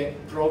have the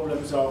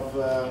problems of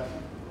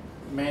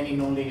many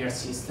nonlinear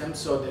systems.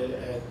 So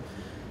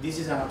this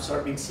is an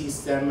absorbing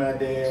system.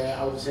 The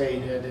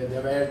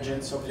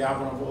divergence of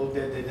Lyapunov,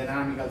 the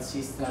dynamical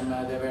system,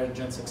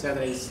 divergence,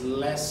 etc., is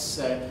less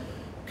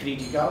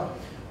critical.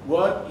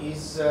 What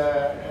is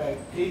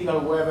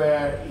critical,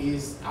 however,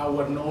 is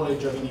our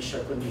knowledge of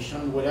initial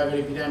condition. Whatever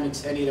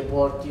epidemics, any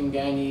reporting,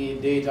 any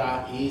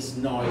data is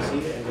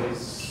noisy, and there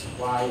is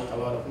quite a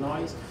lot of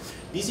noise.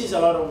 This is a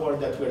lot of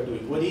work that we're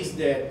doing. What is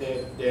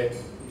the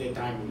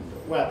time window?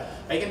 Well,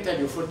 I can tell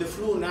you, for the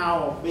flu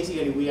now,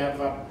 basically we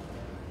have a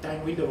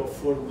time window of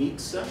 4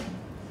 weeks.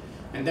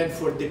 And then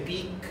for the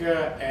peak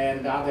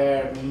and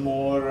other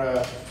more,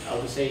 I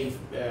would say,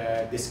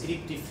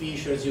 descriptive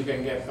features, you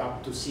can get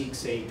up to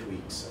 6-8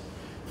 weeks.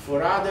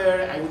 For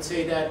other, I would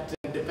say that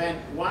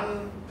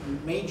one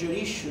major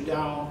issue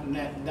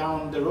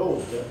down the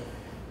road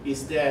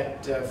is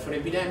that for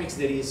epidemics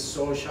there is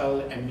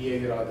social and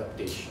behavioral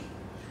adaptation.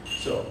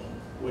 So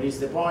what is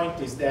the point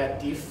is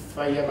that if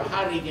I have a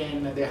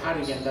hurricane, the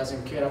hurricane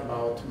doesn't care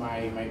about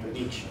my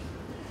prediction.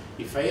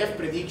 If I have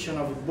prediction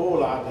of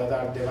Ebola that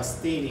are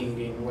devastating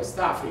in West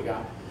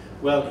Africa,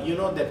 well, you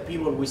know that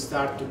people will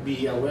start to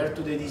be aware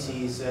to the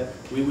disease,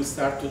 we will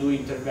start to do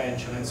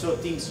intervention, and so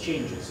things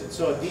changes. And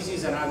so this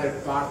is another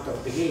part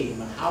of the game,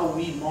 how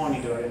we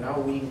monitor and how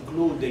we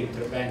include the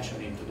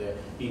intervention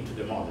into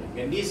the modeling.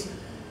 And this,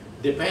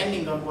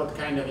 depending on what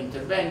kind of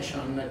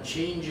intervention,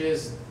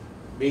 changes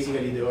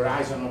basically the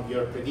horizon of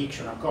your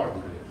prediction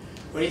accordingly.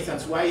 For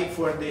instance, why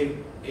for the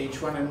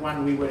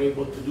H1N1 we were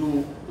able to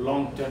do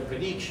long-term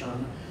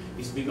prediction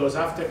is because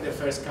after the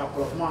first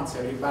couple of months,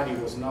 everybody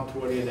was not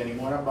worried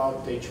anymore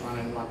about the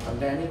H1N1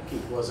 pandemic.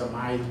 It was a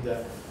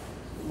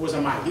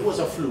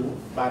flu,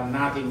 but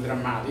nothing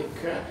dramatic,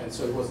 and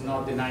so it was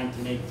not the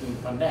 1918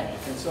 pandemic.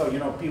 And so, you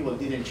know, people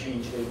didn't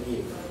change their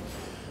behavior.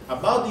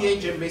 About the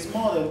agent-based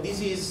model,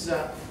 this is,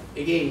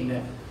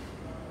 again,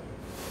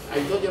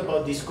 I told you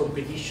about this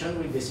competition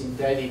with the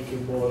synthetic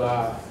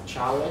Ebola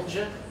challenge.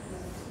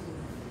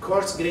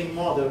 Coarse-grained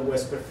model were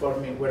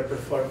performing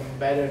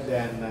better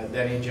than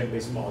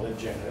agent-based model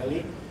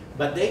generally,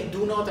 but they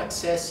do not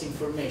access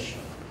information.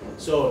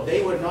 So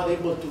they were not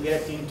able to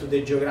get into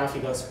the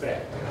geographical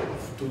spread.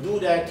 To do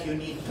that, you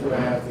need to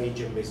have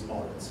agent-based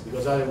models,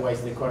 because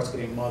otherwise the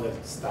coarse-grained models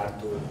start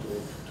to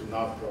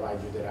not provide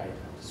you the right.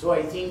 So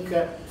I think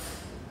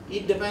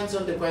it depends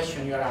on the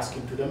question you are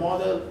asking to the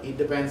model. It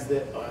depends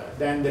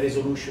then the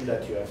resolution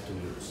that you have to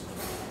use.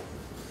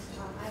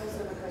 I also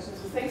have a question.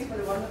 So thanks for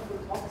the wonderful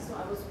talk. So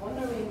I was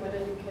wondering whether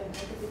you can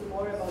talk a bit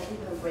more about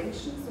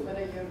interventions, so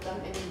whether you've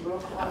done any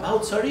work on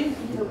about, sorry?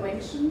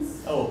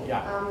 Interventions. Oh,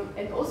 yeah.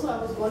 And also I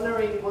was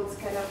wondering what's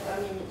kind of,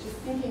 I mean, just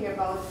thinking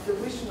about the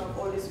vision of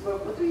all this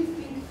work, what do you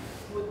think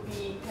would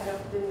be kind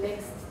of the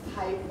next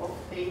type of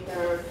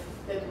data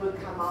that will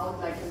come out,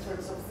 like in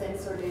terms of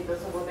sensor data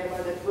or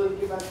whatever, that will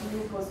give us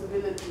new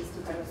possibilities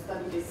to kind of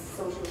study this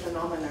social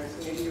phenomena? So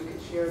maybe you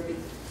could share a bit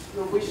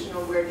your vision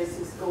of where this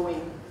is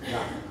going. Yeah.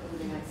 That would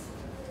be nice.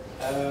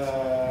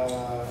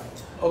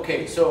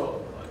 Okay, so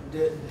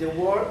the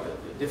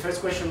first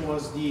question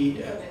was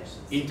the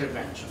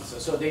interventions.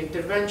 So the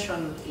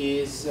intervention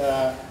is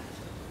a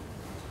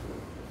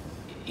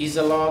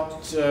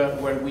lot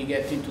where we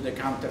get into the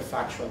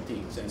counterfactual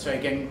things. And so I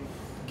can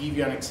give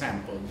you an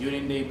example.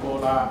 During the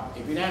Ebola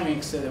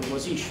epidemics, there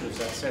was issues.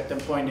 At a certain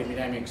point, the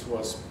epidemics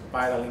was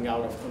spiraling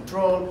out of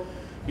control.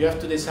 You have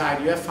to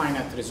decide, you have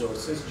finite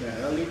resources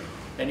generally,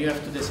 and you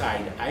have to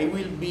decide, I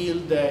will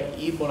build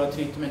Ebola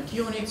treatment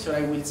units, or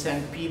I will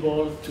send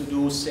people to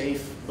do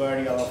safe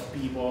burial of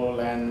people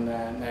and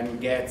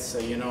get,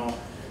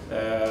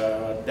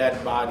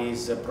 dead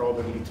bodies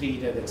properly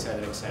treated,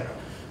 etc., etc.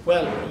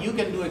 Well, you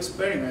can do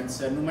experiments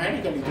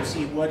numerically to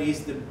see what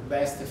is the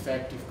best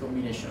effective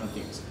combination of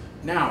things.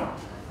 Now,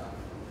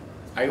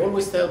 I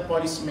always tell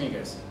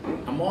policymakers,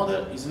 a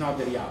model is not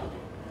the reality.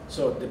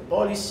 So the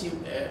policy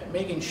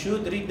making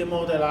should read the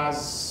model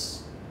as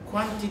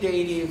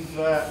quantitative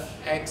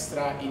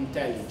extra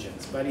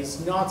intelligence, but it's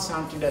not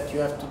something that you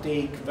have to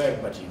take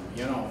verbatim.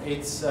 You know,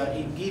 it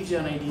gives you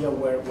an idea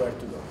where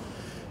to go.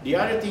 The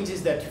other thing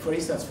is that, for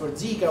instance, for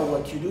Zika,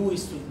 what you do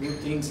is to do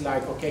things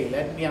like, okay,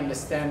 let me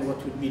understand what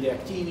would be the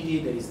activity,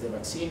 there is the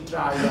vaccine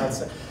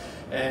trials,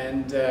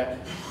 and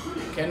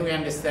can we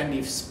understand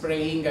if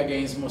spraying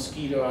against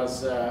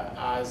mosquitoes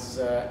has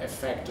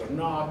effect or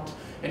not?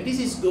 And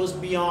this goes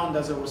beyond,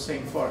 as I was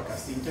saying,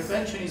 forecast. The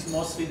intervention is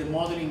mostly the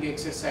modeling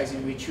exercise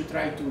in which you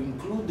try to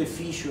include the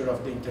feature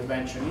of the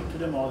intervention into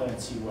the model and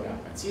see what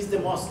happens. It's the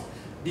most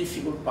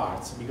difficult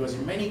part, because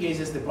in many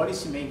cases the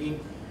policy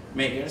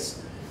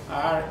makers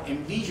are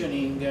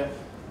envisioning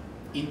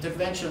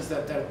interventions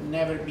that have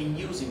never been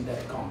used in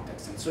that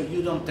context. And so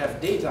you don't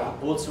have data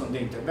also on the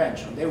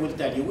intervention. They will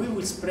tell you, we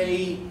will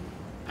spray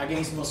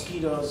against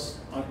mosquitoes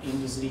in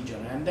this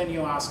region. And then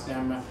you ask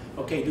them,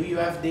 okay, do you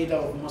have data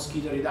of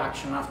mosquito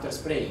reduction after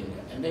spraying?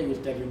 And they will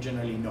tell you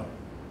generally no.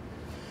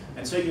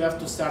 And so you have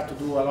to start to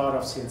do a lot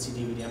of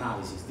sensitivity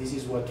analysis. This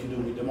is what you do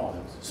with the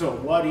models. So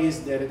what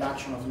is the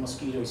reduction of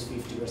mosquito is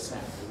 50%?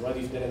 What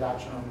if the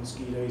reduction of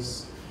mosquito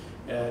is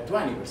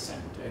 20%?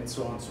 And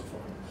so on and so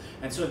forth.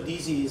 And so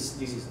this is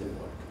the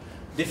work.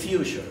 The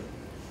future.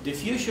 The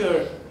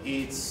future,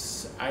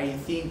 I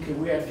think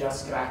we are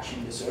just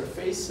scratching the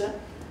surface.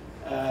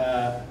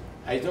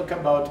 I talk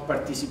about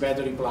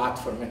participatory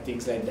platform and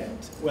things like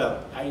that.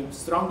 Well, I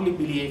strongly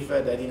believe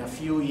that in a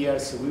few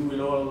years we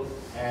will all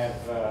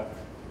have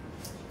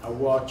a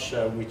watch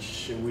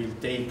which will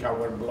take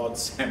our blood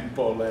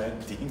sample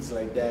and things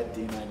like that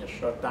in a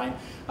short time.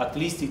 At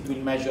least it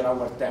will measure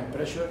our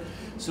temperature.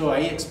 So I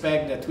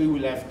expect that we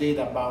will have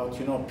data about,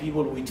 you know,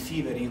 people with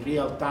fever in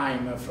real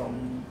time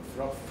from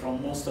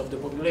most of the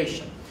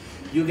population.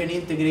 You can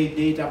integrate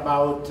data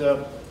about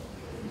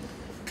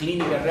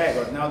clinical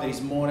record. Now there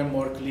is more and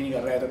more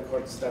clinical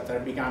records that are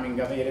becoming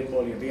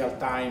available in real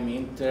time,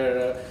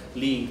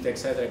 interlinked,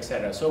 etc.,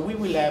 etc. So we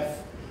will have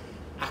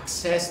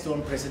access to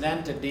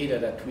unprecedented data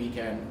that we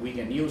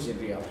can use in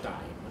real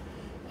time.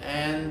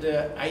 And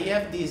I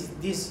have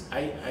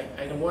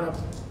I don't want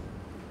to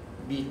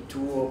be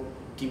too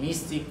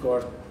optimistic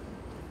or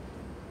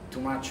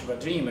too much of a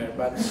dreamer,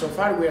 but so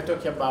far we are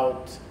talking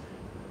about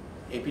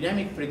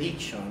epidemic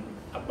prediction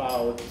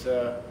about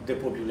the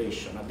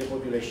population, at the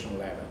population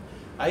level.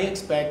 I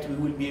expect we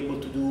will be able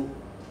to do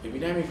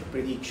epidemic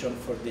prediction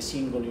for the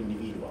single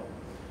individual.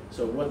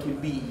 So what will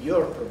be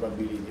your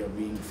probability of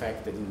being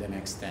infected in the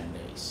next 10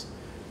 days?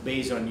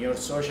 Based on your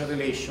social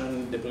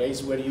relation, the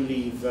place where you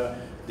live,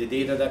 the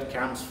data that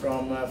comes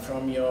from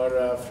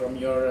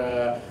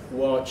your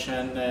watch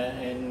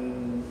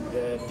and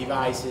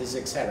devices,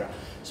 etc.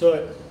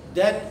 So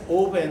that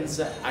opens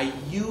a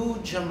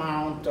huge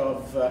amount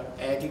of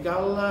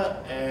ethical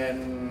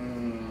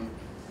and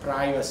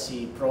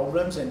privacy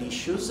problems and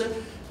issues,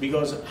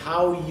 because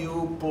how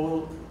you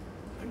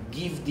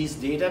give this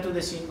data to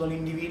the single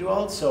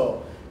individual.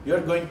 So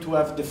you're going to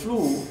have the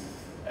flu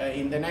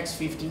in the next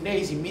 15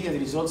 days,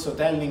 immediately is also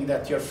telling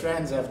that your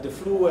friends have the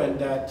flu and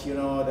that you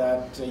know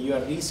that you are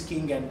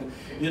risking, and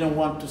you don't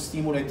want to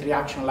stimulate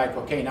reaction like,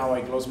 okay, now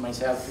I close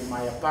myself in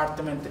my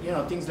apartment, you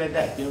know, things like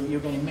that. You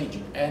can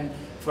imagine. And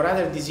for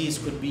other disease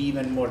could be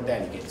even more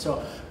delicate.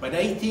 So, but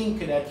I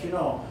think that, you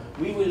know,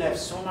 we will have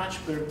so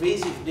much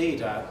pervasive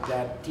data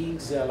that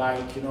things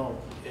like, you know,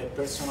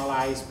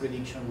 personalized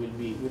prediction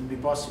will be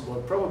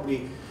possible.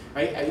 Probably,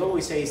 I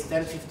always say it's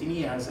 10, 15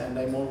 years, and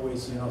I'm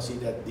always, you know, see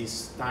that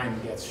this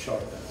time gets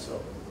shorter.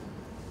 So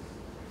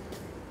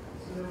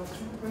there are 2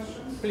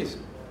 questions. Please.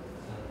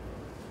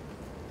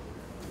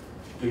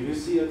 Do you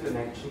see a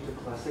connection to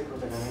classical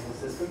dynamical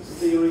systems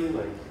theory,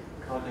 like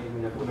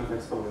counting Laguna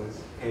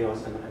exponents,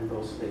 chaos, and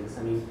those things?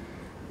 I mean,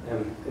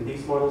 in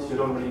these models, you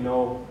don't really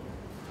know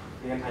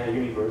the entire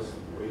universe,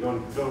 or you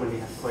don't really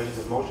have equations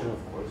of motion,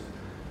 of course,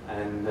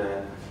 and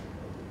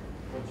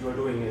what you are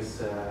doing is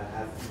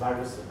have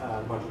various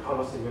Monte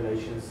Carlo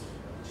simulations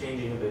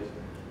changing a bit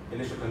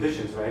initial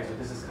conditions, right? So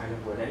this is kind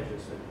of where it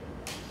enters.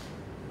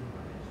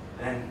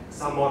 And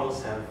some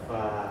models have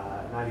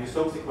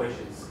Navier-Stokes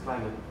equations,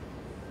 climate,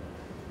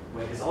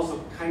 where this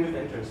also kind of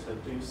enters,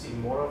 but do you see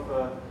more of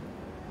a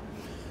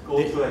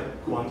goal to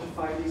like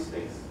quantify these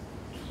things?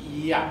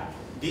 Yeah,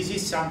 this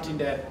is something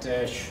that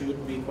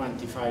should be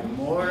quantified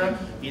more.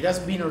 It has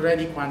been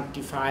already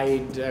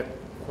quantified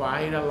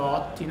quite a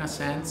lot in a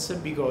sense,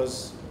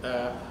 because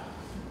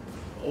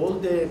all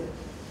the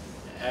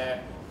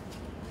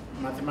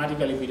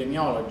mathematical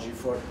epidemiology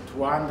for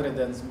 200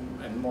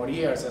 and more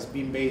years has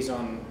been based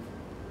on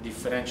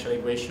differential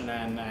equation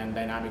and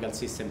dynamical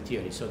system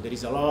theory. So there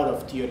is a lot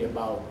of theory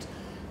about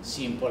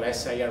simple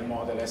SIR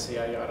model,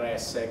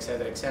 SIRS,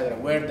 etc.,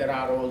 where there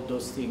are all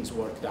those things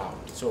worked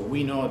out. So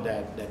we know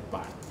that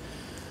part.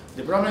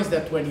 The problem is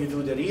that when you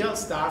do the real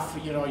stuff,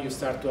 you know, you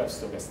start to have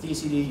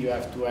stochasticity, you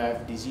have to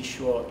have this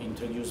issue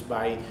introduced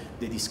by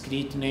the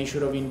discrete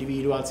nature of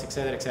individuals,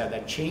 etc.,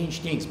 that change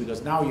things,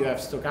 because now you have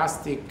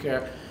stochastic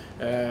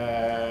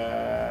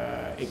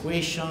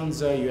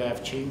equations, you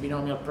have chain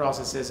binomial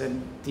processes,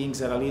 and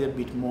things are a little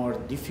bit more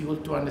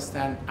difficult to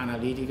understand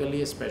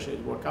analytically, especially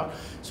to work out.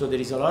 So there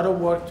is a lot of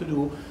work to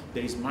do.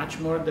 There is much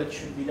more that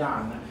should be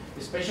done,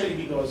 especially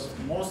because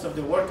most of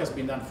the work has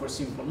been done for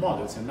simple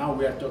models, and now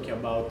we are talking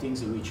about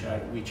things which are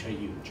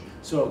huge.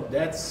 So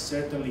that's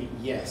certainly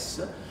yes.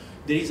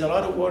 There is a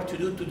lot of work to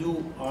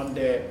do on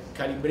the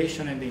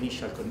calibration and the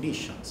initial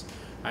conditions.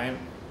 I'm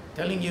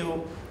telling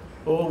you,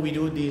 oh, we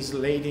do this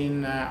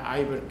Leiden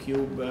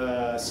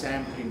hypercube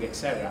sampling,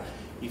 etc.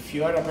 If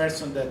you are a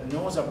person that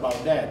knows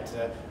about that,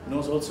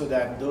 knows also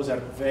that those are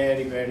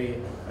very, very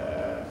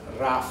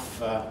rough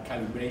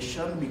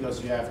calibration,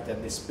 because you have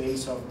that the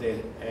space of the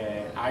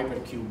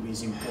hypercube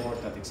is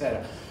important,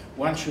 etc.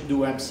 One should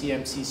do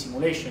MC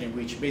simulation, in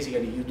which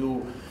basically you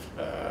do,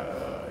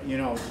 you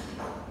know,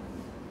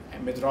 a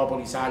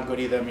Metropolis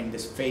algorithm in the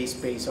phase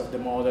space of the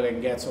model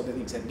and gets all the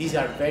things. And these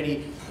are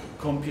very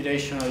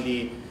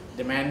computationally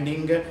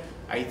demanding.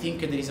 I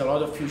think there is a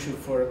lot of future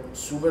for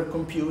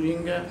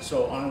supercomputing.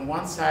 So on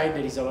one side,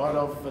 there is a lot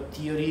of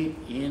theory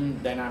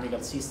in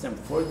dynamical system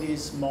for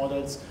these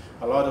models,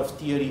 a lot of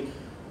theory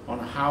on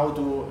how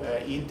to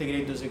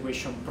integrate those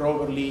equations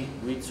properly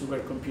with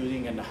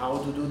supercomputing and how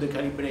to do the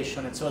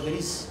calibration. And so there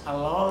is a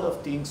lot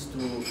of things to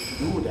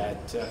do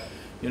that.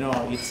 You know,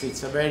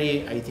 it's a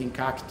very, I think,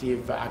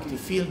 active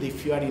field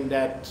if you are in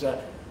that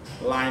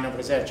line of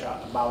research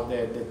about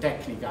the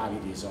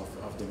technicalities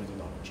of the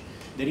methodology.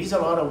 There is a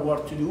lot of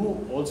work to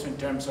do, also in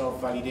terms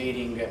of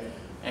validating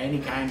any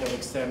kind of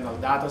external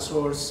data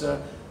source,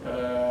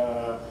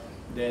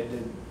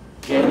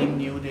 getting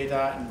new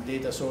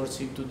data source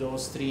into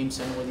those streams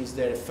and what is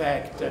their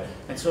effect.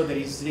 And so there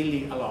is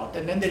really a lot.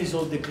 And then there is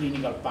all the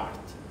clinical part.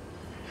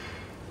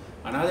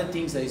 Another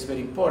thing that is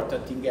very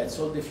important, it gets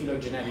all the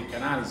phylogenetic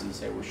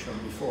analysis I was shown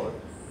before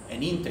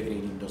and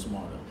integrating those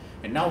models.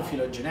 And now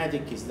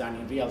phylogenetic is done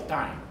in real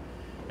time.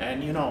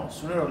 And you know,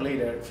 sooner or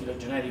later,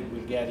 phylogenetic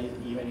will get it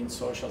even in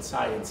social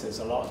sciences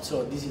a lot.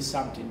 So this is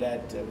something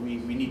that we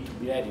need to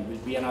be ready. It will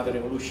be another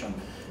revolution.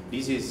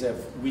 This is,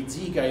 with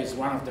Zika, is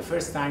one of the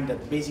first time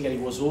that basically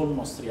was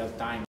almost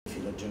real-time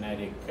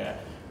phylogenetic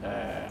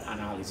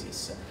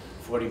analysis.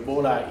 For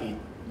Ebola,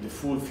 the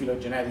full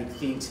phylogenetic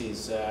things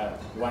is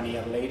 1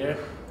 year later.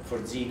 For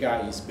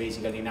Zika, is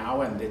basically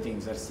now, and the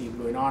things are still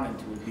going on, and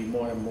it will be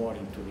more and more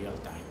into real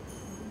time.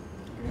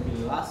 Maybe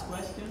the last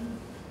question,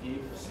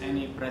 if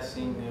any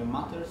pressing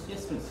matters.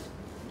 Yes, please.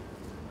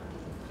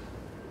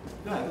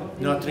 Go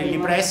ahead. Not really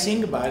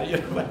pressing, but you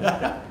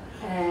know.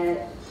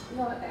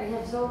 No, I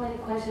have so many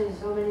questions,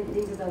 so many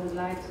things that I would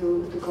like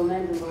to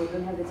comment on, but we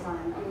don't have the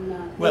time.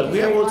 Well, we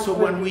have also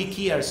 1 week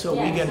here, so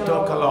we can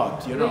talk a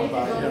lot, you know. Really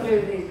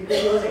about,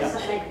 because it was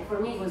like, for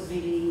me, it was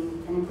really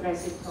an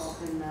impressive talk.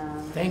 And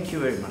thank you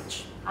very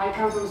much. I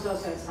come from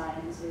social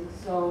sciences,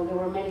 so there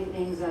were many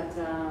things that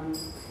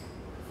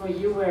for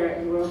you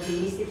were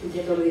optimistic to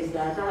get all this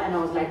data, and I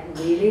was like,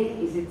 really?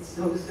 Is it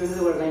so soon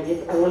that we're going to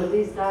get all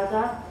this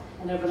data,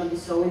 and they're going to be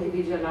so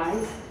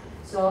individualized?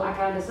 So I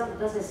can understand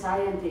that as a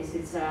scientist,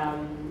 it's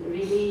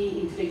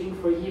really intriguing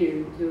for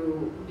you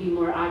to be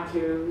more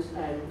accurate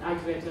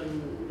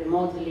on the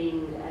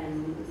modeling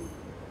and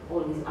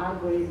all these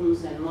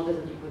algorithms and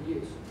models that you could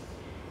use.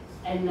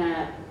 And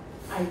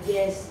I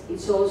guess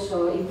it's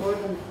also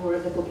important for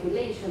the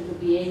population to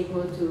be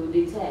able to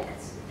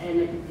detect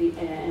an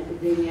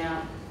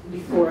epidemic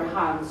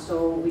beforehand,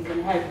 so we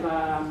can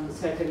help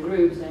certain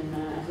groups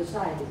and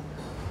society.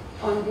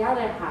 On the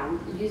other hand,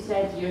 you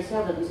said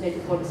yourself that you say to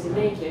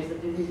policymakers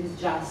that this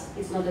is just,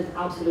 it's not an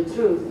absolute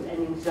truth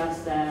and it's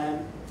just a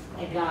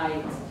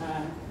guide.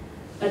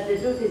 But the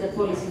truth is that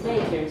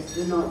policymakers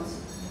do not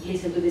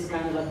listen to this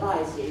kind of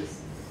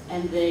advices,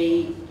 and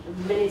they,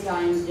 many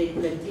times they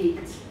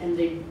predict and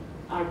they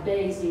are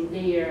basing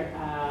their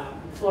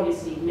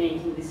policy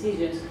making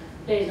decisions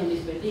based on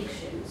these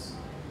predictions.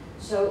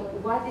 So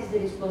what is the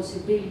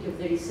responsibility of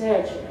the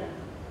researcher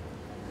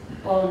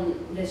on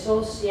the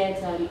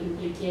societal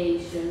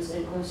implications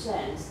and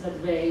concerns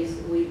that raise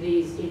with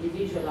these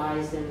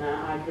individualized and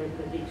accurate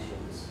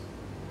predictions?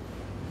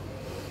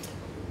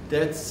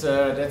 That's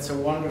a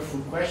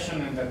wonderful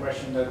question, and a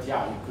question that,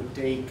 yeah, you could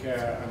take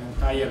an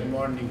entire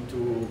morning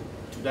to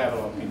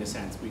develop, in a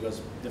sense,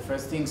 because the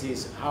first thing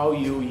is how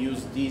you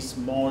use these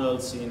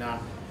models in a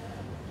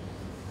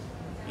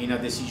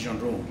decision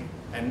room,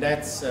 and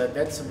that's a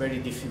very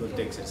difficult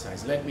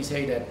exercise. Let me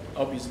say that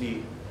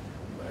obviously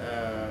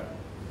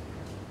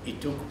it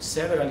took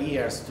several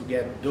years to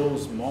get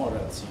those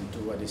models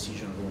into a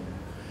decision room,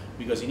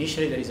 because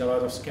initially there is a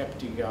lot of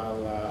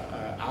skeptical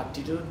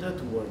attitude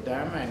toward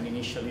them, and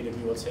initially the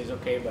people say,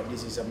 okay, but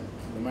this is a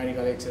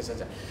numerical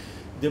exercise.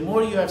 The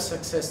more you have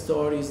success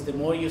stories, the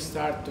more you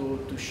start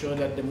to show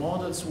that the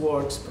models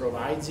works,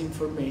 provides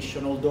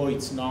information, although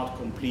it's not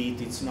complete,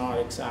 it's not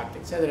exact,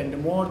 etc. And the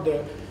more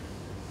the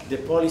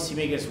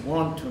policymakers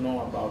want to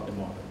know about the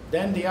model.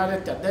 Then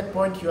at that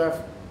point you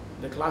have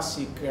the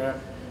classic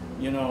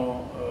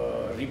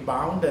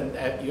rebound,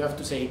 and you have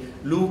to say,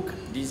 look,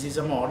 this is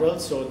a model,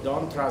 so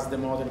don't trust the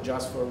model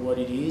just for what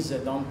it is,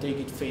 don't take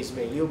it face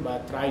value,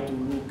 but try to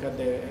look at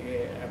the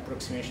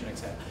approximation,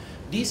 etc.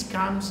 This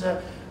comes,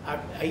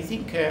 I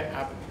think,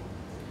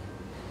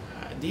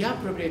 the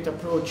appropriate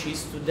approach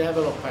is to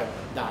develop a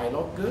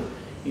dialogue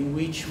in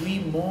which we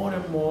more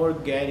and more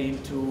get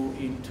into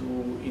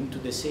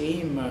the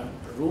same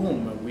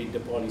room with the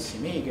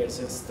policymakers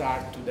and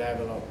start to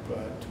develop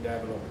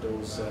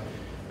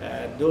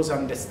those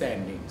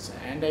understandings.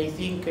 And I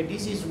think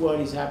this is what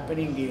is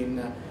happening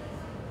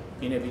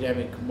in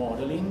epidemic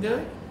modeling,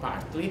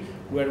 partly,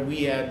 where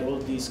we had all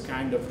these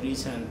kind of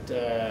recent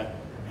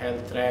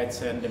health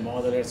threats, and the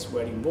modelers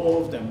were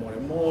involved, and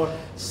more.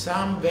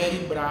 Some very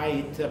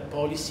bright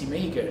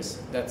policymakers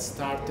that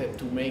started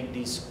to make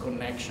this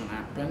connection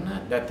happen,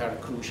 that are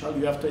crucial.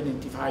 You have to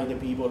identify the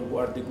people who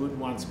are the good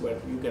ones, where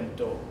you can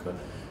talk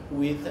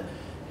with,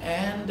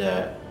 and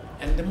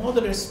the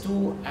modelers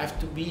too have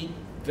to be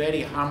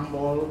very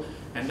humble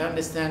and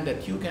understand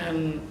that you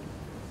can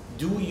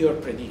do your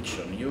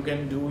prediction, you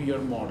can do your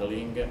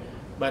modeling,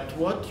 but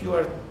what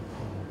you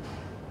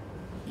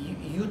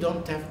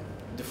don't have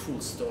the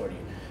full story.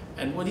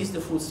 And what is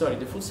the full story?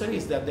 The full story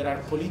is that there are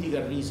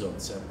political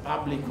reasons,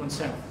 public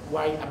concern,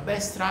 why a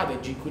best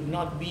strategy could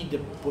not be the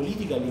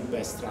politically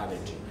best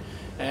strategy.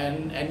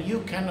 And you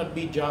cannot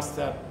be just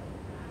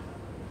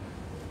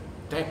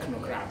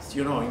technocrats,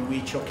 you know, in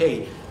which,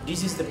 okay,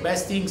 this is the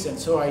best things, and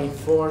so I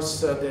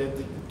force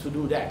to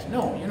do that.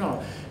 No, you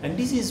know, and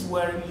this is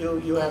where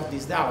you have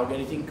this dialogue,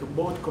 and I think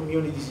both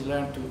communities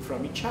learn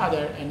from each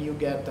other, and you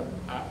get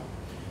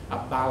a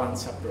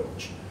balanced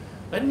approach.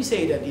 Let me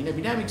say that in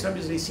epidemics,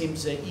 obviously,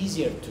 seems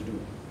easier to do,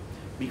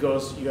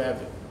 because you have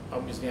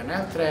obviously an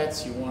health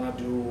threats, you want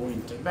to do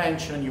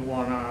intervention, you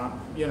want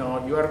to, you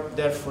know, you are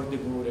there for the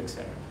good,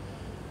 etc.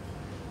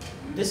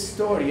 This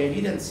story, I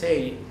didn't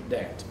say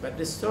that, but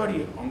the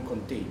story on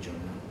contagion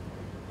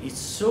is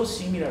so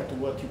similar to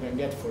what you can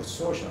get for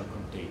social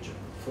contagion,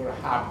 for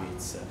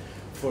habits,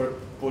 for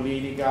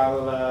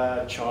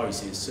political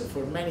choices,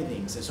 for many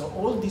things. So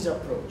all these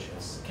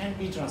approaches can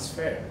be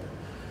transferred.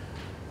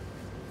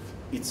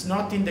 It's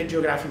not in the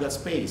geographical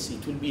space,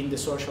 it will be in the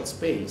social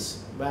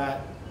space,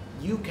 but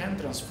you can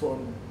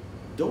transform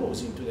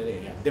those into that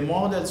area. The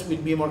models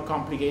will be more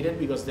complicated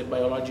because the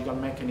biological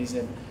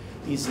mechanism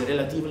is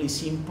relatively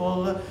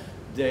simple.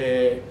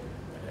 The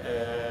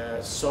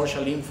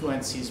social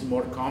influence is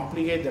more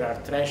complicated. There are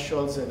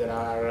thresholds, there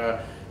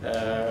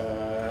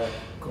are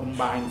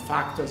combined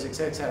factors,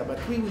 etc. But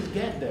we will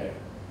get there.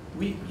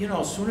 You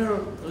know, sooner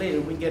or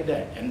later we get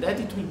there, and that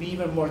it will be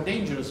even more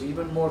dangerous,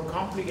 even more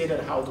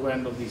complicated how to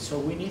handle this. So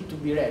we need to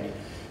be ready.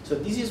 So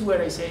this is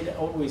where I say that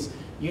always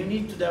you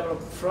need to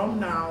develop from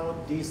now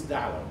this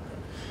dialogue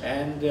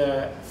and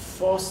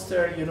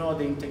foster, you know,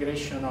 the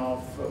integration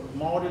of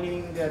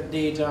modeling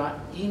data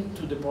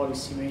into the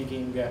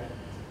policy-making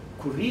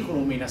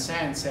curriculum in a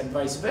sense, and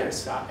vice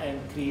versa, and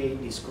create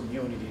this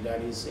community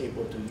that is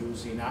able to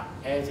use in an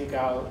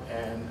ethical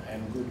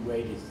and good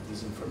way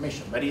this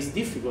information. But it's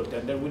difficult,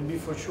 and there will be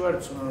for sure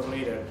sooner or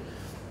later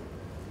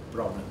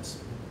problems.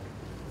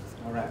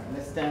 All right,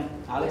 let's thank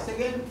Alex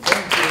again.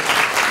 Thank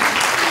you.